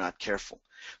information if you're not careful.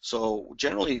 So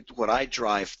generally what I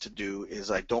drive to do is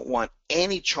I don't want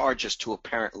any charges to a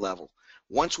parent level.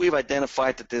 Once we've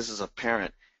identified that this is a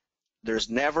parent, there's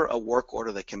never a work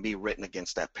order that can be written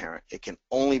against that parent. It can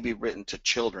only be written to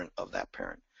children of that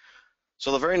parent.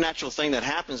 So the very natural thing that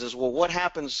happens is, well, what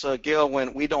happens, Gil,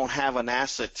 when we don't have an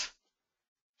asset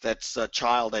that's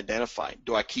child identified?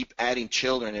 Do I keep adding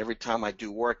children every time I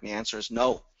do work? And the answer is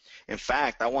no. In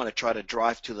fact, I want to try to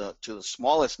drive to the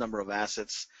smallest number of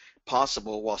assets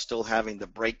possible while still having the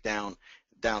breakdown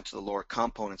down to the lower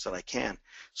components that I can.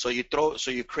 So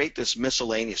you create this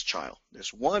miscellaneous child.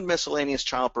 There's one miscellaneous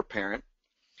child per parent,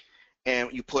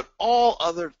 and you put all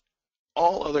other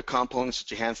components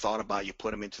that you hadn't thought about, you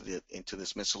put them into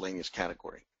this miscellaneous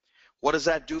category. What does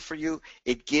that do for you?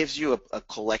 It gives you a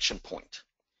collection point.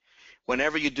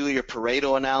 Whenever you do your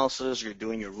Pareto analysis, you're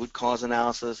doing your root cause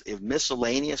analysis, if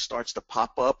miscellaneous starts to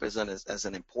pop up as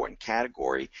an important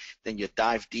category, then you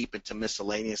dive deep into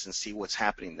miscellaneous and see what's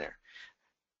happening there.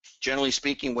 Generally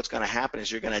speaking, what's going to happen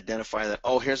is you're going to identify that,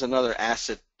 oh, here's another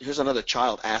asset, here's another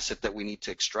child asset that we need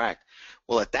to extract.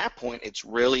 Well, at that point, it's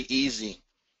really easy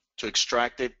to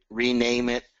extract it, rename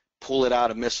it, pull it out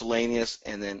of miscellaneous,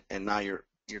 and now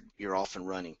you're off and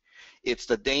running. It's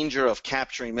the danger of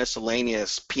capturing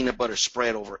miscellaneous peanut butter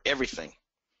spread over everything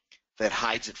that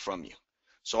hides it from you.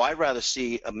 So I'd rather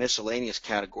see a miscellaneous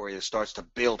category that starts to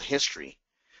build history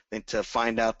than to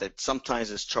find out that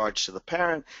sometimes it's charged to the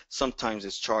parent, sometimes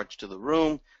it's charged to the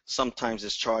room, sometimes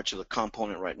it's charged to the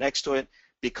component right next to it,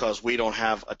 because we don't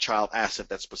have a child asset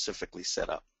that's specifically set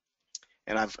up.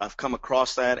 And I've come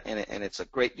across that, and it's a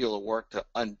great deal of work to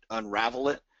unravel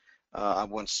it. I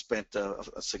once spent a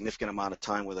significant amount of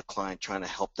time with a client trying to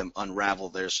help them unravel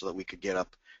theirs so that we could get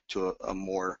up to a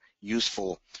more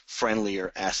useful,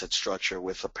 friendlier asset structure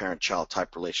with a parent-child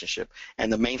type relationship.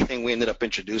 And the main thing we ended up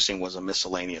introducing was a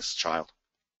miscellaneous child.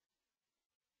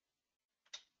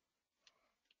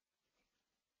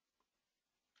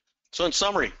 So in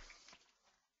summary,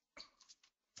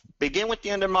 begin with the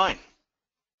end in mind.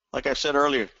 Like I said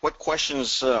earlier, what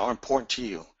questions are important to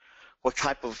you? What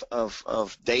type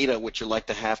of data would you like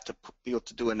to have to be able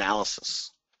to do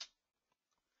analysis?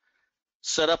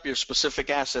 Set up your specific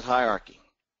asset hierarchy.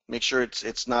 Make sure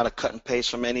it's not a cut and paste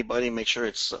from anybody. Make sure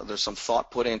there's some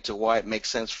thought put into why it makes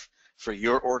sense for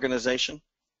your organization.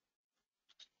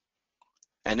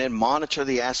 And then monitor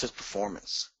the asset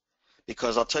performance.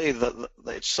 Because I'll tell you,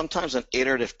 it's sometimes an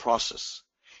iterative process.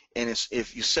 And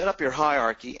if you set up your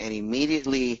hierarchy and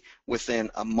immediately within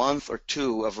a month or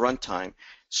two of runtime,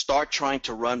 start trying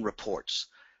to run reports.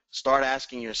 Start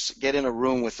asking get in a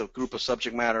room with a group of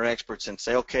subject matter experts and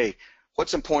say, okay,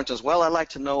 what's important as well? I'd like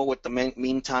to know what the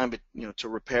mean time to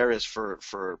repair is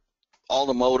for all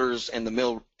the motors in the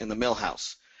mill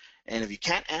house. And if you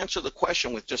can't answer the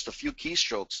question with just a few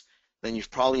keystrokes, then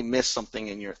you've probably missed something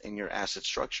in your asset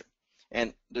structure.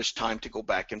 And there's time to go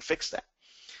back and fix that.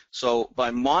 So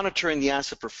by monitoring the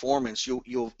asset performance,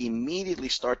 you'll immediately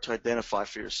start to identify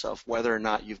for yourself whether or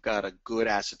not you've got a good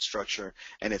asset structure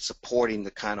and it's supporting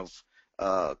the kind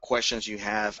of questions you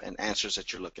have and answers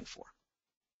that you're looking for.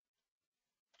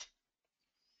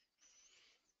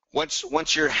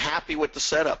 Once you're happy with the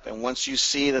setup and once you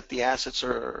see that the assets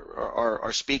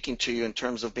are speaking to you in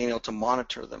terms of being able to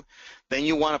monitor them, then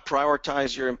you want to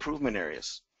prioritize your improvement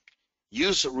areas.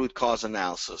 Use the root cause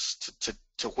analysis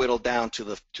to whittle down to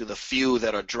the few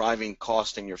that are driving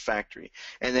cost in your factory,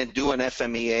 and then do an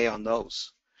FMEA on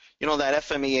those. You know, that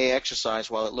FMEA exercise,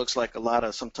 while it looks like a lot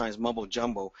of sometimes mumbo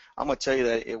jumbo, I'm going to tell you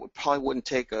that it probably wouldn't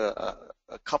take a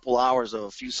couple hours of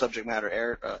a few subject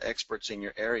matter experts in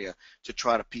your area to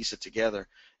try to piece it together,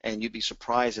 and you'd be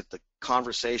surprised at the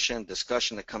conversation,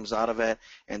 discussion that comes out of it,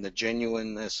 and the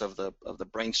genuineness of the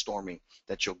brainstorming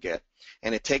that you'll get.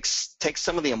 And it takes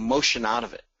some of the emotion out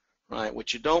of it. Right.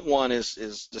 What you don't want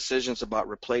is decisions about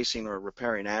replacing or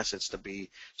repairing assets to be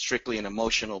strictly an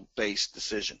emotional-based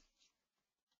decision.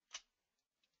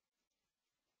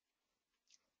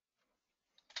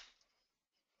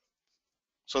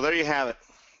 So there you have it.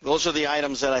 Those are the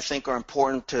items that I think are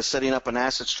important to setting up an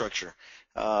asset structure.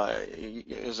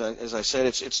 As I said,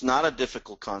 it's not a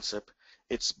difficult concept.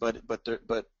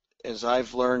 But as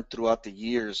I've learned throughout the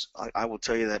years, I will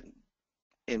tell you that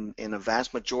in a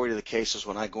vast majority of the cases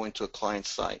when I go into a client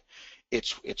site,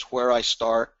 it's where I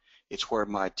start. It's where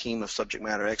my team of subject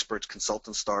matter experts,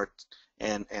 consultants start.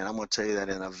 And I'm going to tell you that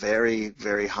in a very,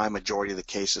 very high majority of the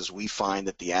cases, we find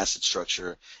that the asset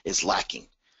structure is lacking.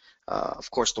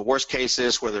 Of course, the worst case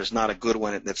is where there's not a good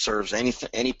one that serves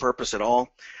any purpose at all.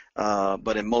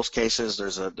 But in most cases,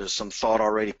 there's some thought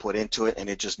already put into it, and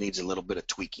it just needs a little bit of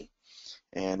tweaking.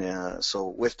 And so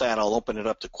with that, I'll open it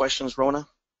up to questions, Rona.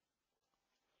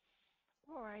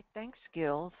 All right. Thanks,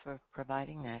 Gil, for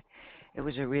providing that. It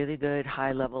was a really good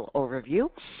high-level overview,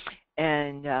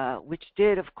 and which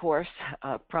did, of course,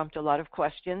 prompt a lot of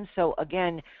questions. So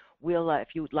again, we'll, if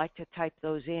you would like to type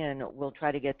those in, we'll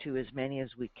try to get to as many as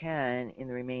we can in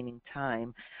the remaining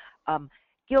time.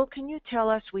 Gil, can you tell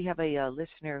us, we have a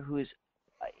listener who is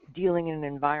dealing in an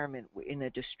environment, in a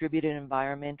distributed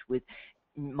environment with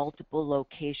multiple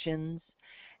locations,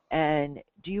 and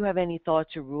do you have any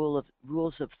thoughts or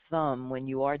rules of thumb when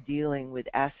you are dealing with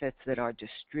assets that are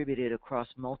distributed across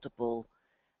multiple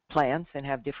plants and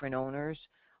have different owners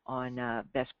on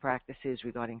best practices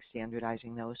regarding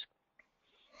standardizing those?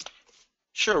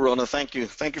 Sure, Rona. Thank you.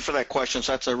 Thank you for that question.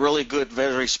 So that's a really good,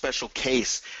 very special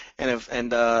case. And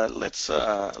let's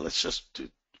just do,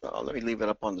 let me leave it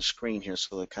up on the screen here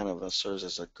so that kind of serves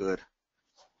as a good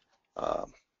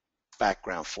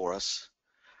background for us.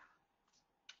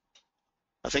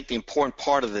 I think the important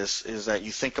part of this is that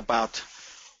you think about,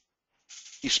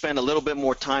 you spend a little bit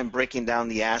more time breaking down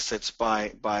the assets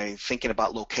by thinking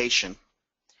about location.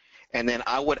 And then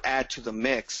I would add to the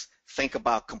mix, think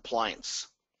about compliance.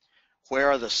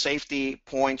 Where are the safety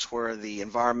points? Where are the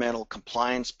environmental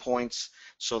compliance points?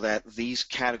 So that these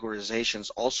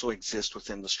categorizations also exist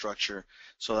within the structure,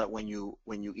 so that when you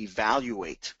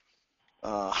evaluate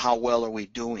how well are we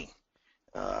doing,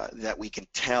 that we can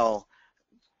tell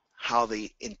how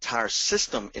the entire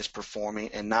system is performing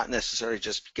and not necessarily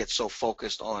just get so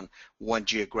focused on one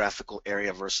geographical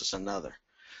area versus another.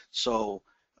 So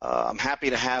I'm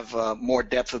happy to have more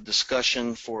depth of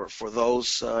discussion for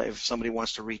those if somebody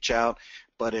wants to reach out,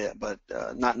 but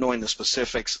not knowing the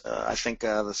specifics, I think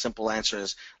the simple answer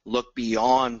is look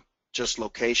beyond just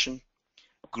location,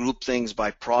 group things by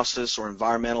process or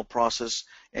environmental process,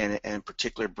 and in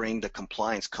particular bring the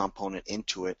compliance component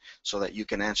into it so that you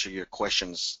can answer your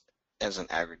questions as an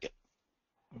aggregate.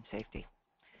 And safety.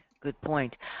 Good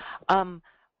point.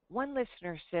 One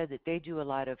listener said that they do a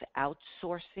lot of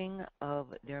outsourcing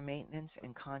of their maintenance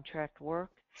and contract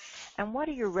work. And what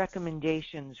are your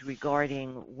recommendations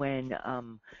regarding when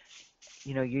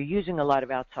you're using a lot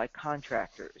of outside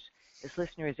contractors? This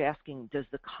listener is asking, does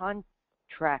the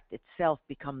contract itself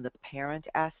become the parent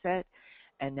asset,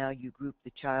 and now you group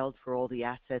the child for all the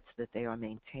assets that they are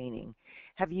maintaining?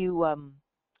 Have you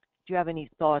do you have any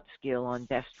thoughts, Gil, on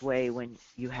best way when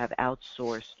you have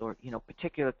outsourced or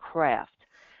particular craft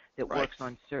that works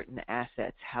on certain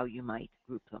assets, how you might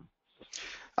group them?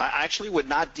 I actually would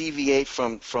not deviate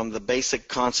from the basic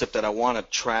concept that I want to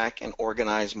track and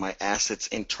organize my assets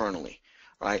internally,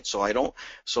 right? So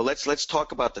let's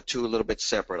talk about the two a little bit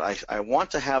separate. I want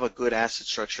to have a good asset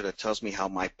structure that tells me how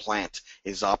my plant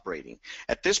is operating.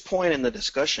 At this point in the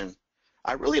discussion,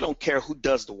 I really don't care who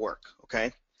does the work,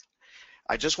 okay?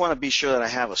 I just want to be sure that I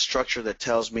have a structure that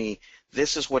tells me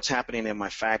this is what's happening in my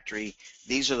factory,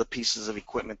 these are the pieces of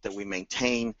equipment that we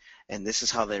maintain, and this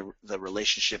is how the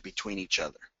relationship between each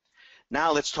other.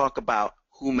 Now let's talk about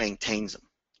who maintains them.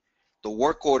 The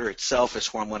work order itself is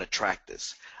where I'm going to track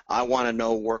this. I want to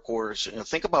know work orders.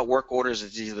 Think about work orders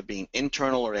as either being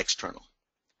internal or external.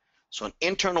 So an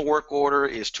internal work order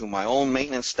is to my own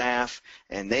maintenance staff,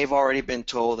 and they've already been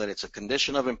told that it's a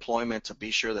condition of employment to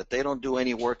be sure that they don't do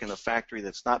any work in the factory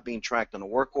that's not being tracked on a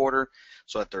work order,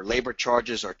 so that their labor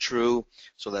charges are true,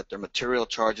 so that their material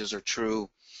charges are true,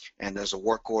 and there's a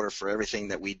work order for everything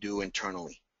that we do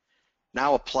internally.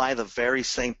 Now apply the very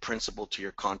same principle to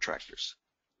your contractors.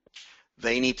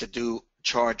 They need to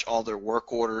charge all their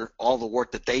work order, all the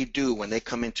work that they do when they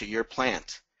come into your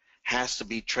plant has to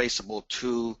be traceable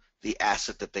to the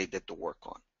asset that they did the work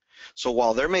on. So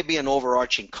while there may be an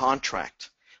overarching contract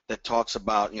that talks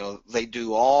about, they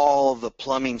do all the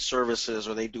plumbing services,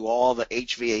 or they do all the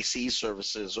HVAC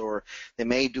services, or they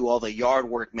may do all the yard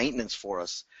work maintenance for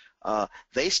us,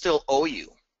 they still owe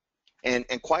you. And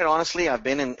quite honestly, I've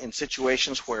been in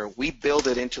situations where we build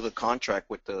it into the contract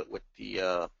with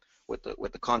the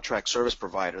contract service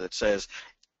provider that says,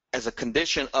 as a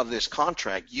condition of this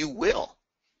contract, you will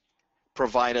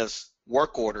provide us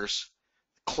work orders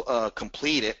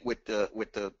completed with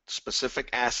the specific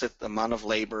asset, the amount of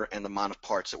labor, and the amount of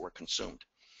parts that were consumed.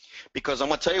 Because I'm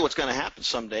going to tell you what's going to happen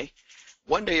someday.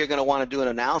 One day you're going to want to do an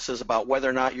analysis about whether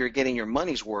or not you're getting your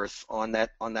money's worth on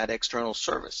that external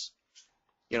service.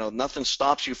 You know, nothing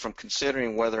stops you from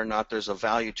considering whether or not there's a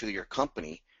value to your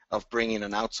company of bringing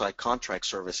an outside contract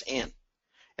service in.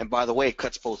 And by the way, it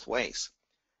cuts both ways.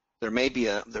 There may be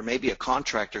a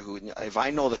contractor who, if I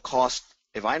know the cost,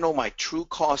 if I know my true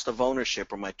cost of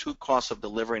ownership or my true cost of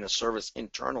delivering a service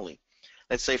internally,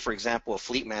 let's say, for example, a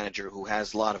fleet manager who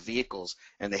has a lot of vehicles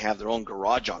and they have their own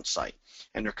garage on site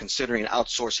and they're considering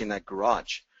outsourcing that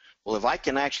garage. Well, if I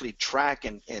can actually track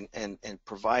and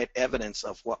provide evidence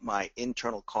of what my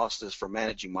internal cost is for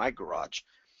managing my garage,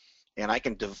 and I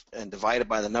can divide it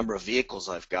by the number of vehicles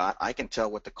I've got, I can tell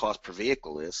what the cost per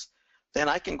vehicle is, then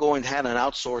I can go and have an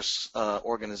outsource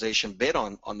organization bid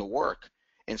on the work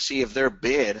and see if their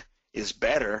bid is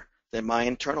better than my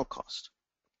internal cost.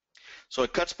 So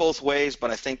it cuts both ways, but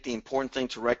I think the important thing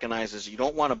to recognize is you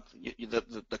don't want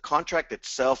to, the contract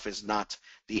itself is not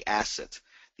the asset.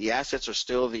 The assets are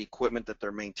still the equipment that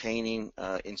they're maintaining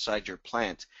inside your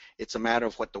plant. It's a matter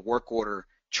of what the work order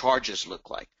charges look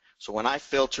like. So when I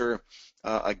filter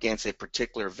against a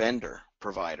particular vendor,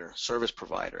 provider, service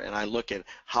provider, and I look at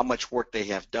how much work they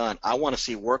have done, I want to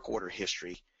see work order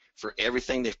history for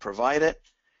everything they've provided,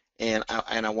 and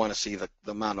I want to see the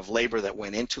amount of labor that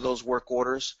went into those work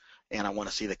orders, and I want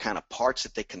to see the kind of parts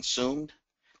that they consumed.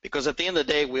 Because at the end of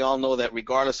the day, we all know that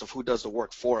regardless of who does the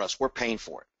work for us, we're paying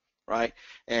for it, right?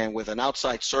 And with an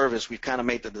outside service, we've kind of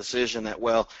made the decision that,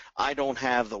 well, I don't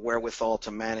have the wherewithal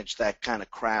to manage that kind of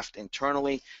craft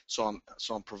internally, so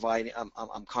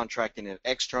I'm contracting it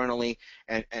externally,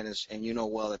 and you know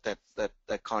well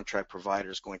that contract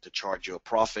provider is going to charge you a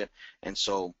profit, and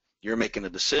so you're making a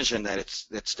decision that it's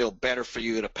still better for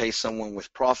you to pay someone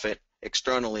with profit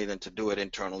externally than to do it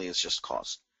internally. It's just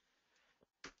cost.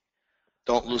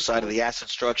 Don't lose sight of the asset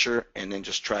structure, and then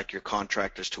just track your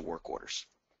contractors to work orders.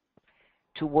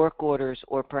 To work orders,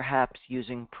 or perhaps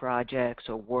using projects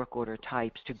or work order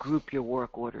types to group your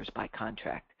work orders by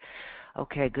contract.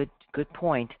 Okay, good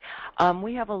point.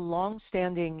 We have a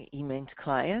long-standing eMaint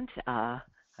client, I'd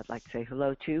like to say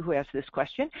hello to, who asked this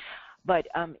question. But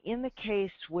in the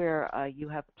case where you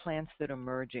have plants that are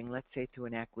merging, let's say through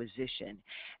an acquisition,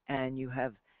 and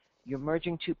you're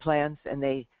merging two plants and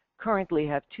they currently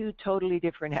have two totally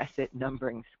different asset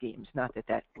numbering schemes. Not that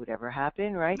that would ever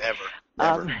happen, right?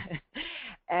 Never.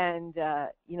 And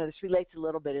you know, this relates a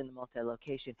little bit in the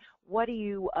multi-location. What do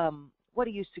you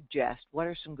suggest? What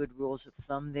are some good rules of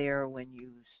thumb there when you're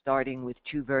starting with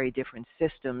two very different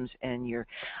systems? And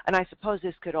I suppose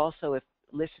this could also, if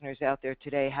listeners out there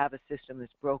today have a system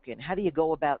that's broken, how do you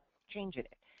go about changing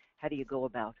it? How do you go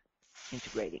about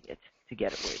integrating it to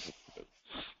get it where it needs to be?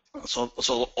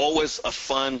 So always a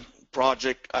fun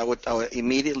project. I would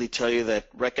immediately tell you that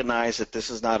recognize that this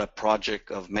is not a project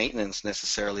of maintenance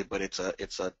necessarily, but it's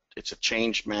a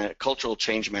cultural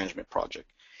change management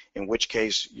project. In which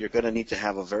case you're going to need to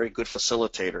have a very good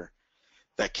facilitator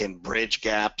that can bridge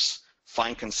gaps,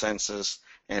 find consensus,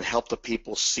 and help the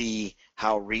people see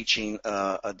how reaching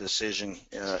a decision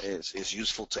is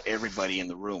useful to everybody in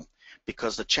the room.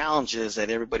 Because the challenge is that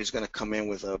everybody's going to come in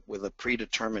with a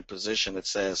predetermined position that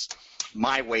says,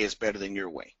 my way is better than your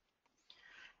way.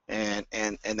 And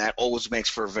that always makes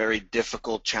for very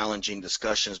difficult, challenging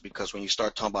discussions, because when you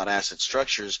start talking about asset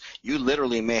structures, you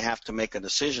literally may have to make a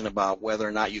decision about whether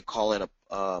or not you call it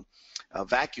a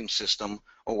vacuum system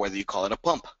or whether you call it a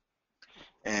pump.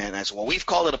 And I said, well, we've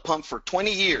called it a pump for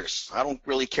 20 years. I don't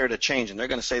really care to change. And they're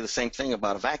going to say the same thing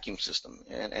about a vacuum system.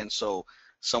 And so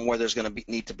somewhere there's going to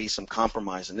need to be some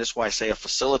compromise. And this is why I say a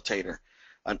facilitator,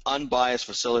 an unbiased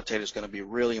facilitator, is going to be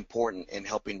really important in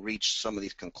helping reach some of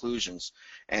these conclusions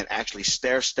and actually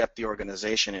stair-step the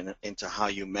organization into how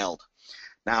you meld.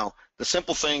 Now, the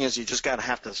simple thing is you just got to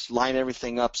have to line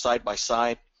everything up side by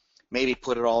side, maybe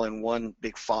put it all in one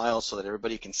big file so that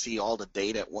everybody can see all the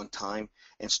data at one time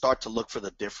and start to look for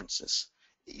the differences.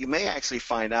 You may actually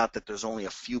find out that there's only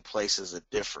a few places that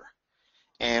differ.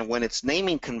 And when it's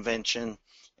naming convention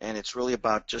and it's really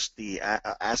about just the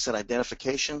asset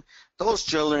identification, those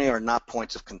generally are not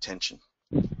points of contention.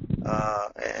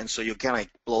 And so you kind of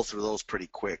blow through those pretty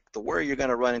quick. Where you're going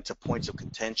to run into points of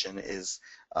contention is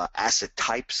asset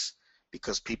types,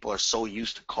 because people are so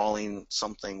used to calling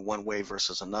something one way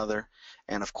versus another,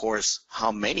 and of course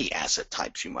how many asset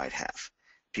types you might have.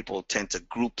 People tend to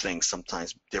group things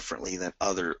sometimes differently than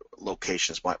other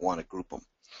locations might want to group them.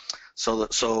 So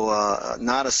there's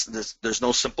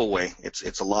no simple way.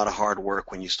 It's a lot of hard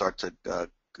work when you start to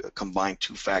combine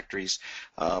two factories.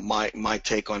 My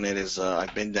take on it is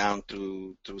I've been down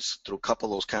through a couple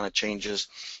of those kind of changes,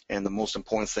 and the most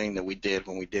important thing that we did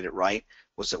when we did it right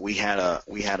was that we had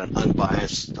an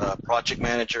unbiased project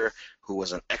manager who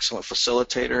was an excellent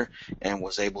facilitator and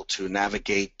was able to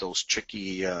navigate those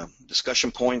tricky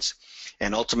discussion points.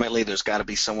 And ultimately, there's got to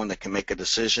be someone that can make a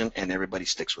decision, and everybody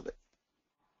sticks with it.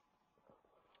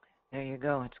 There you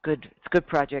go. It's good. It's good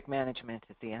project management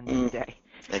at the end of the day.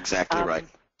 Exactly right.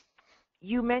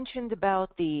 You mentioned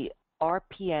about the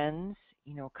RPNs,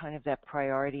 you know, kind of that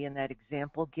priority in that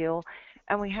example, Gil.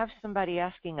 And we have somebody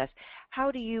asking us,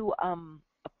 how do you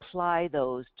apply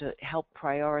those to help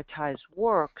prioritize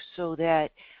work so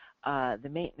that the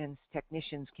maintenance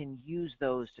technicians can use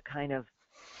those to kind of,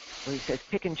 well, he says,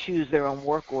 pick and choose their own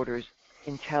work orders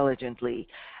intelligently?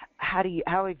 How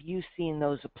have you seen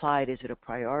those applied? Is it a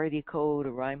priority code,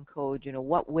 a rhyme code? You know,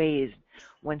 what ways,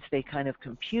 once they kind of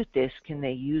compute this, can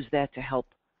they use that to help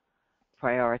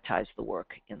prioritize the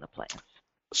work in the plants?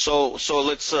 So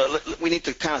we need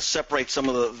to kind of separate some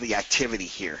of the activity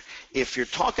here. If you're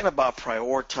talking about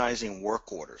prioritizing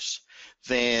work orders,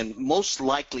 then most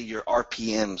likely your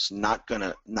RPM's not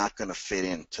gonna fit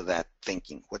into that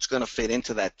thinking. What's gonna fit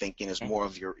into that thinking is more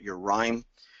of your rhyme,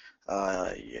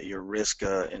 your risk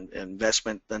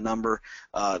investment, the number.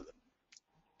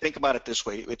 Think about it this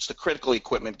way: it's the critical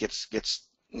equipment gets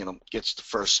the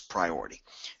first priority,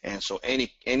 and so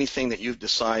anything that you've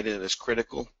decided is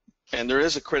critical. And there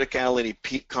is a criticality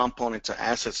component to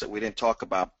assets that we didn't talk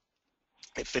about.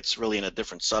 It fits really in a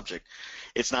different subject.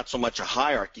 It's not so much a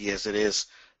hierarchy as it is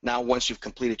now once you've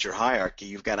completed your hierarchy,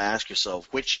 you've got to ask yourself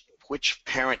which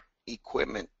parent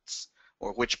equipments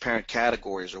or which parent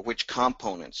categories or which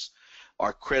components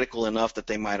are critical enough that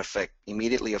they might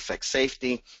immediately affect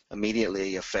safety,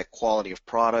 immediately affect quality of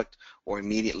product, or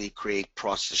immediately create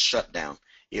process shutdown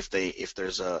if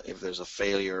there's a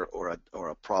failure or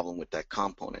a problem with that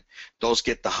component. Those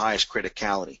get the highest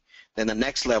criticality. Then the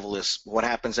next level is what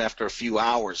happens after a few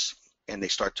hours and they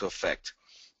start to affect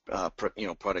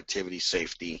productivity,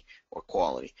 safety, or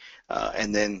quality.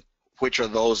 And then which are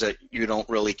those that you don't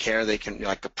really care. They can,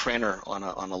 like a printer on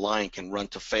a line can run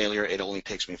to failure. It only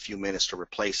takes me a few minutes to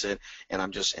replace it, and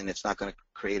it's not going to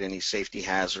create any safety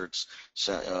hazards,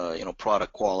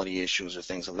 product quality issues or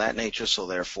things of that nature. So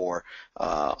therefore,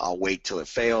 I'll wait till it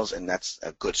fails, and that's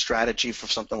a good strategy for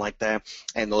something like that.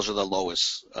 And those are the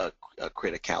lowest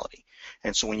criticality.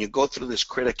 And so when you go through this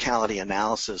criticality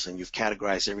analysis and you've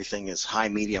categorized everything as high,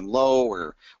 medium, low,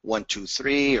 or 1, 2,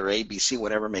 3, or A, B, C,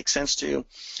 whatever makes sense to you,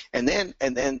 and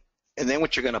then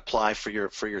what you're going to apply for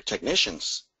your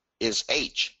technicians is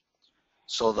age.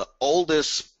 So the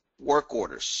oldest work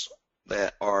orders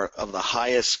that are of the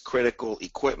highest critical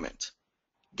equipment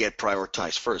get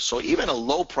prioritized first. So even a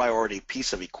low priority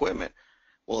piece of equipment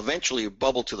will eventually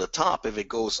bubble to the top if it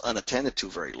goes unattended to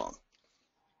very long.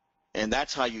 And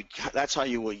that's how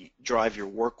you will drive your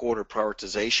work order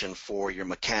prioritization for your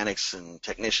mechanics and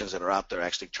technicians that are out there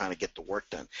actually trying to get the work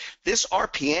done. This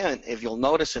RPN, if you'll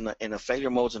notice in the failure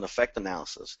modes and effect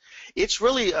analysis, it's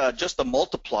really just a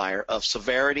multiplier of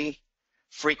severity,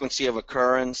 frequency of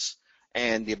occurrence,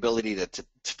 and the ability to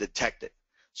detect it.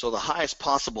 So the highest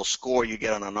possible score you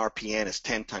get on an RPN is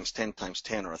 10 times 10 times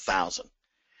 10, or 1,000.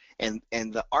 And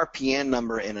the RPN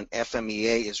number in an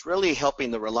FMEA is really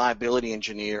helping the reliability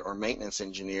engineer or maintenance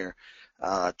engineer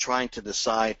trying to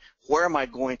decide where am I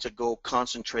going to go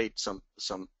concentrate some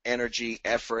energy,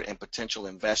 effort, and potential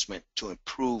investment to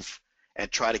improve and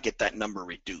try to get that number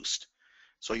reduced.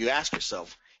 So you ask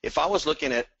yourself, if I was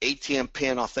looking at ATM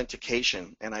pin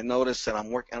authentication and I noticed that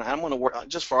I'm going to work,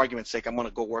 just for argument's sake, I'm going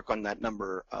to go work on that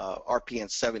number,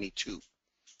 RPN 72,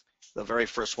 the very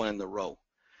first one in the row.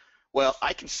 Well,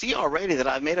 I can see already that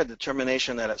I've made a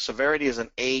determination that severity is an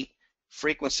 8,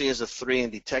 frequency is a 3,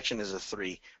 and detection is a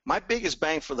 3. My biggest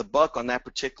bang for the buck on that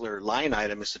particular line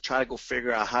item is to try to go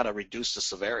figure out how to reduce the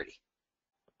severity.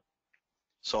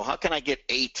 So how can I get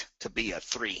 8 to be a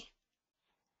 3,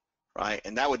 right?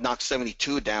 And that would knock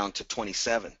 72 down to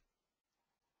 27.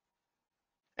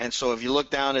 And so if you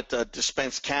look down at the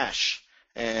dispense cash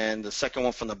and the second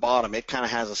one from the bottom, it kind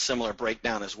of has a similar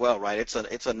breakdown as well, right? It's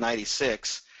a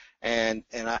 96. And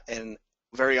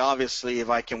very obviously, if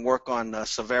I can work on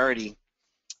severity,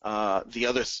 the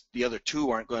other two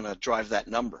aren't going to drive that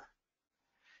number.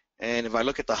 And if I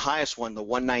look at the highest one, the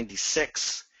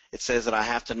 196, it says that I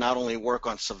have to not only work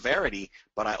on severity,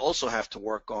 but I also have to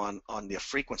work on the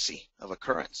frequency of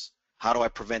occurrence. How do I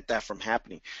prevent that from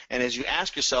happening? And as you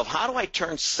ask yourself, how do I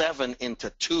turn 7 into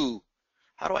 2?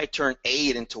 How do I turn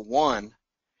 8 into 1?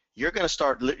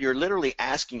 You're literally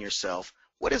asking yourself,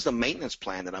 what is the maintenance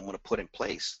plan that I'm going to put in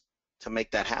place to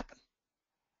make that happen.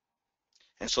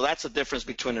 And so that's the difference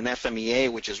between an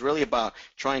FMEA, which is really about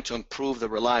trying to improve the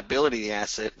reliability of the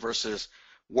asset, versus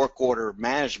work order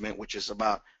management, which is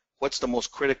about what's the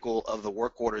most critical of the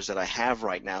work orders that I have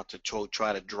right now to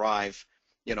try to drive,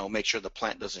 make sure the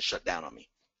plant doesn't shut down on me.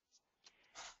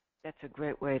 That's a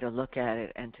great way to look at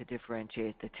it and to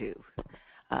differentiate the two.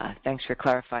 Thanks for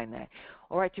clarifying that.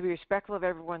 All right, to be respectful of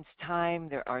everyone's time,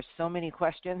 there are so many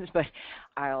questions, but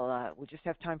we'll just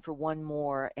have time for one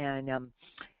more. And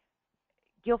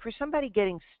Gil, for somebody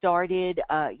getting started,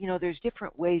 there's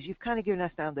different ways. You've kind of given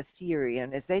us now the theory,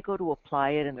 and as they go to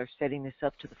apply it and they're setting this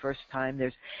up to the first time,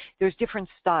 there's different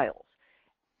styles.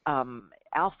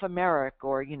 Alphameric,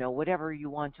 or whatever you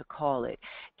want to call it.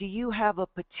 Do you have a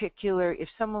particular, if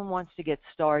someone wants to get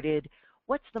started,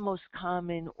 what's the most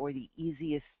common or the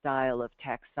easiest style of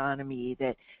taxonomy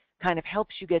that kind of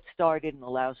helps you get started and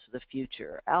allows for the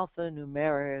future? Alpha,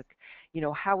 numeric,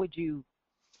 how would you,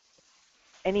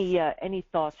 any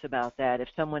thoughts about that if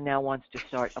someone now wants to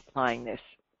start applying this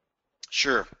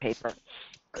paper?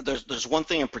 There's one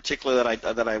thing in particular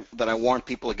that I warn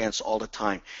people against all the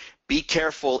time. Be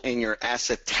careful in your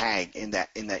asset tag, in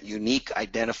that unique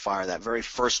identifier, that very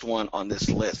first one on this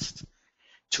list,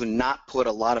 to not put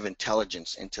a lot of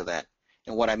intelligence into that.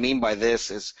 And what I mean by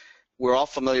this is, we're all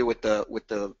familiar with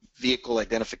the vehicle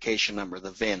identification number,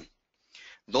 the VIN.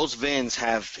 Those VINs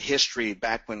have history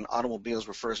back when automobiles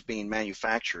were first being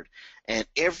manufactured, and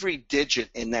every digit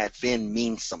in that VIN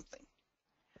means something.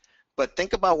 But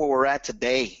think about where we're at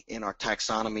today in our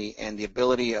taxonomy and the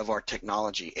ability of our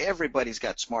technology. Everybody's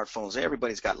got smartphones.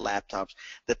 Everybody's got laptops.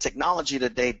 The technology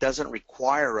today doesn't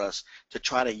require us to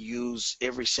try to use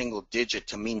every single digit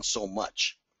to mean so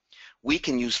much. We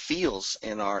can use fields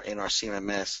in our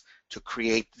CMMS to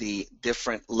create the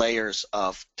different layers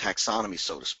of taxonomy,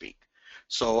 so to speak.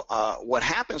 So what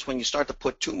happens when you start to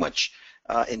put too much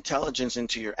intelligence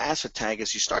into your asset tag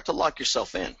is you start to lock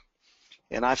yourself in.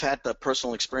 And I've had the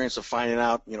personal experience of finding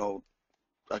out,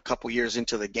 a couple years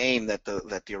into the game, that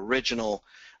the original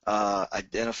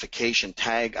identification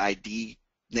tag ID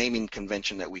naming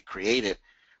convention that we created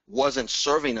wasn't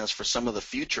serving us for some of the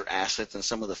future assets and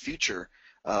some of the future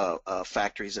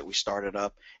factories that we started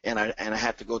up, and I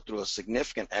had to go through a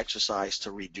significant exercise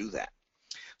to redo that.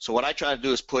 So what I try to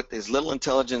do is put as little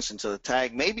intelligence into the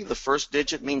tag. Maybe the first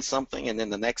digit means something, and then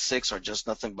the next 6 are just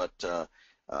nothing but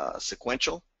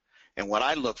sequential. And what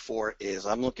I look for is,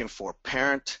 I'm looking for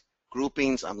parent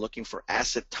groupings, I'm looking for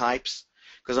asset types.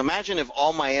 Because imagine if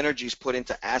all my energy is put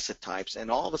into asset types,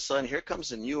 and all of a sudden here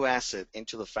comes a new asset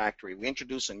into the factory. We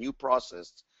introduce a new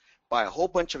process, buy a whole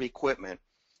bunch of equipment,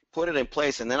 put it in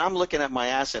place, and then I'm looking at my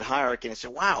asset hierarchy and say,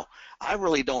 wow, I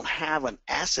really don't have an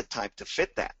asset type to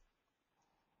fit that.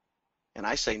 And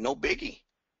I say, no biggie.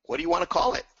 What do you want to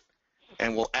call it?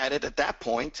 And we'll add it at that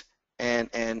point, and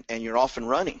you're off and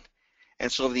running.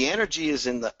 And so the energy is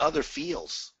in the other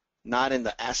fields, not in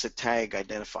the asset tag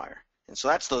identifier. And so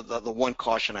that's the one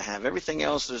caution I have. Everything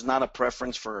else, there's not a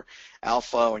preference for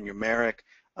alpha or numeric.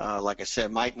 Like I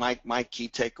said, my key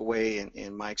takeaway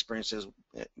in my experiences,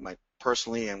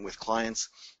 personally and with clients,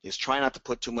 is try not to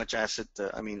put too much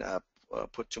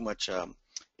put too much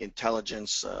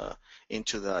intelligence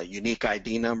into the unique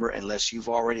ID number unless you've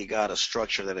already got a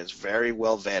structure that is very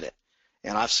well vetted.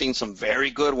 And I've seen some very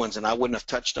good ones, and I wouldn't have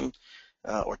touched them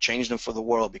or changed them for the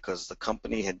world, because the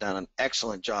company had done an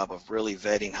excellent job of really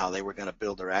vetting how they were going to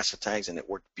build their asset tags, and it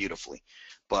worked beautifully.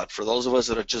 But for those of us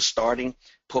that are just starting,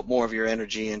 put more of your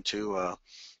energy into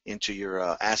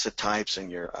your asset types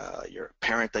and your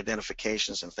parent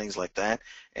identifications and things like that,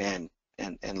 and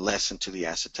less into the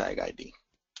asset tag ID.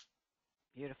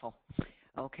 Beautiful.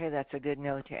 Okay, that's a good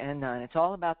note to end on. It's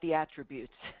all about the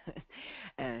attributes.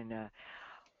 And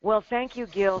well, thank you,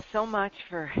 Gil, so much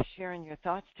for sharing your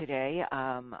thoughts today.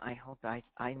 I hope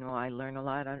I know I learned a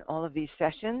lot on all of these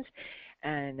sessions,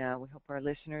 and we hope our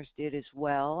listeners did as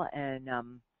well. And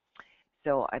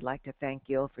so I'd like to thank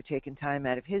Gil for taking time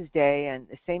out of his day, and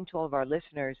the same to all of our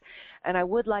listeners. And I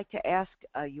would like to ask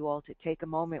you all to take a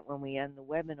moment when we end the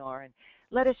webinar and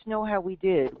let us know how we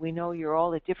did. We know you're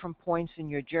all at different points in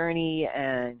your journey,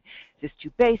 and just too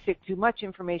basic, too much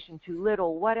information, too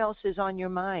little. What else is on your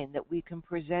mind that we can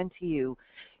present to you?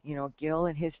 You know, Gil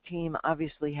and his team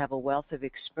obviously have a wealth of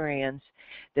experience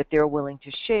that they're willing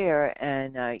to share,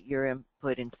 and your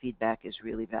input and feedback is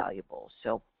really valuable.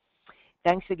 So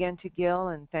thanks again to Gil,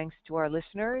 and thanks to our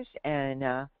listeners,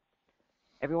 and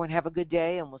everyone have a good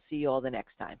day, and we'll see you all the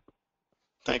next time.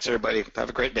 Thanks, everybody. Have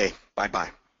a great day.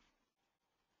 Bye-bye.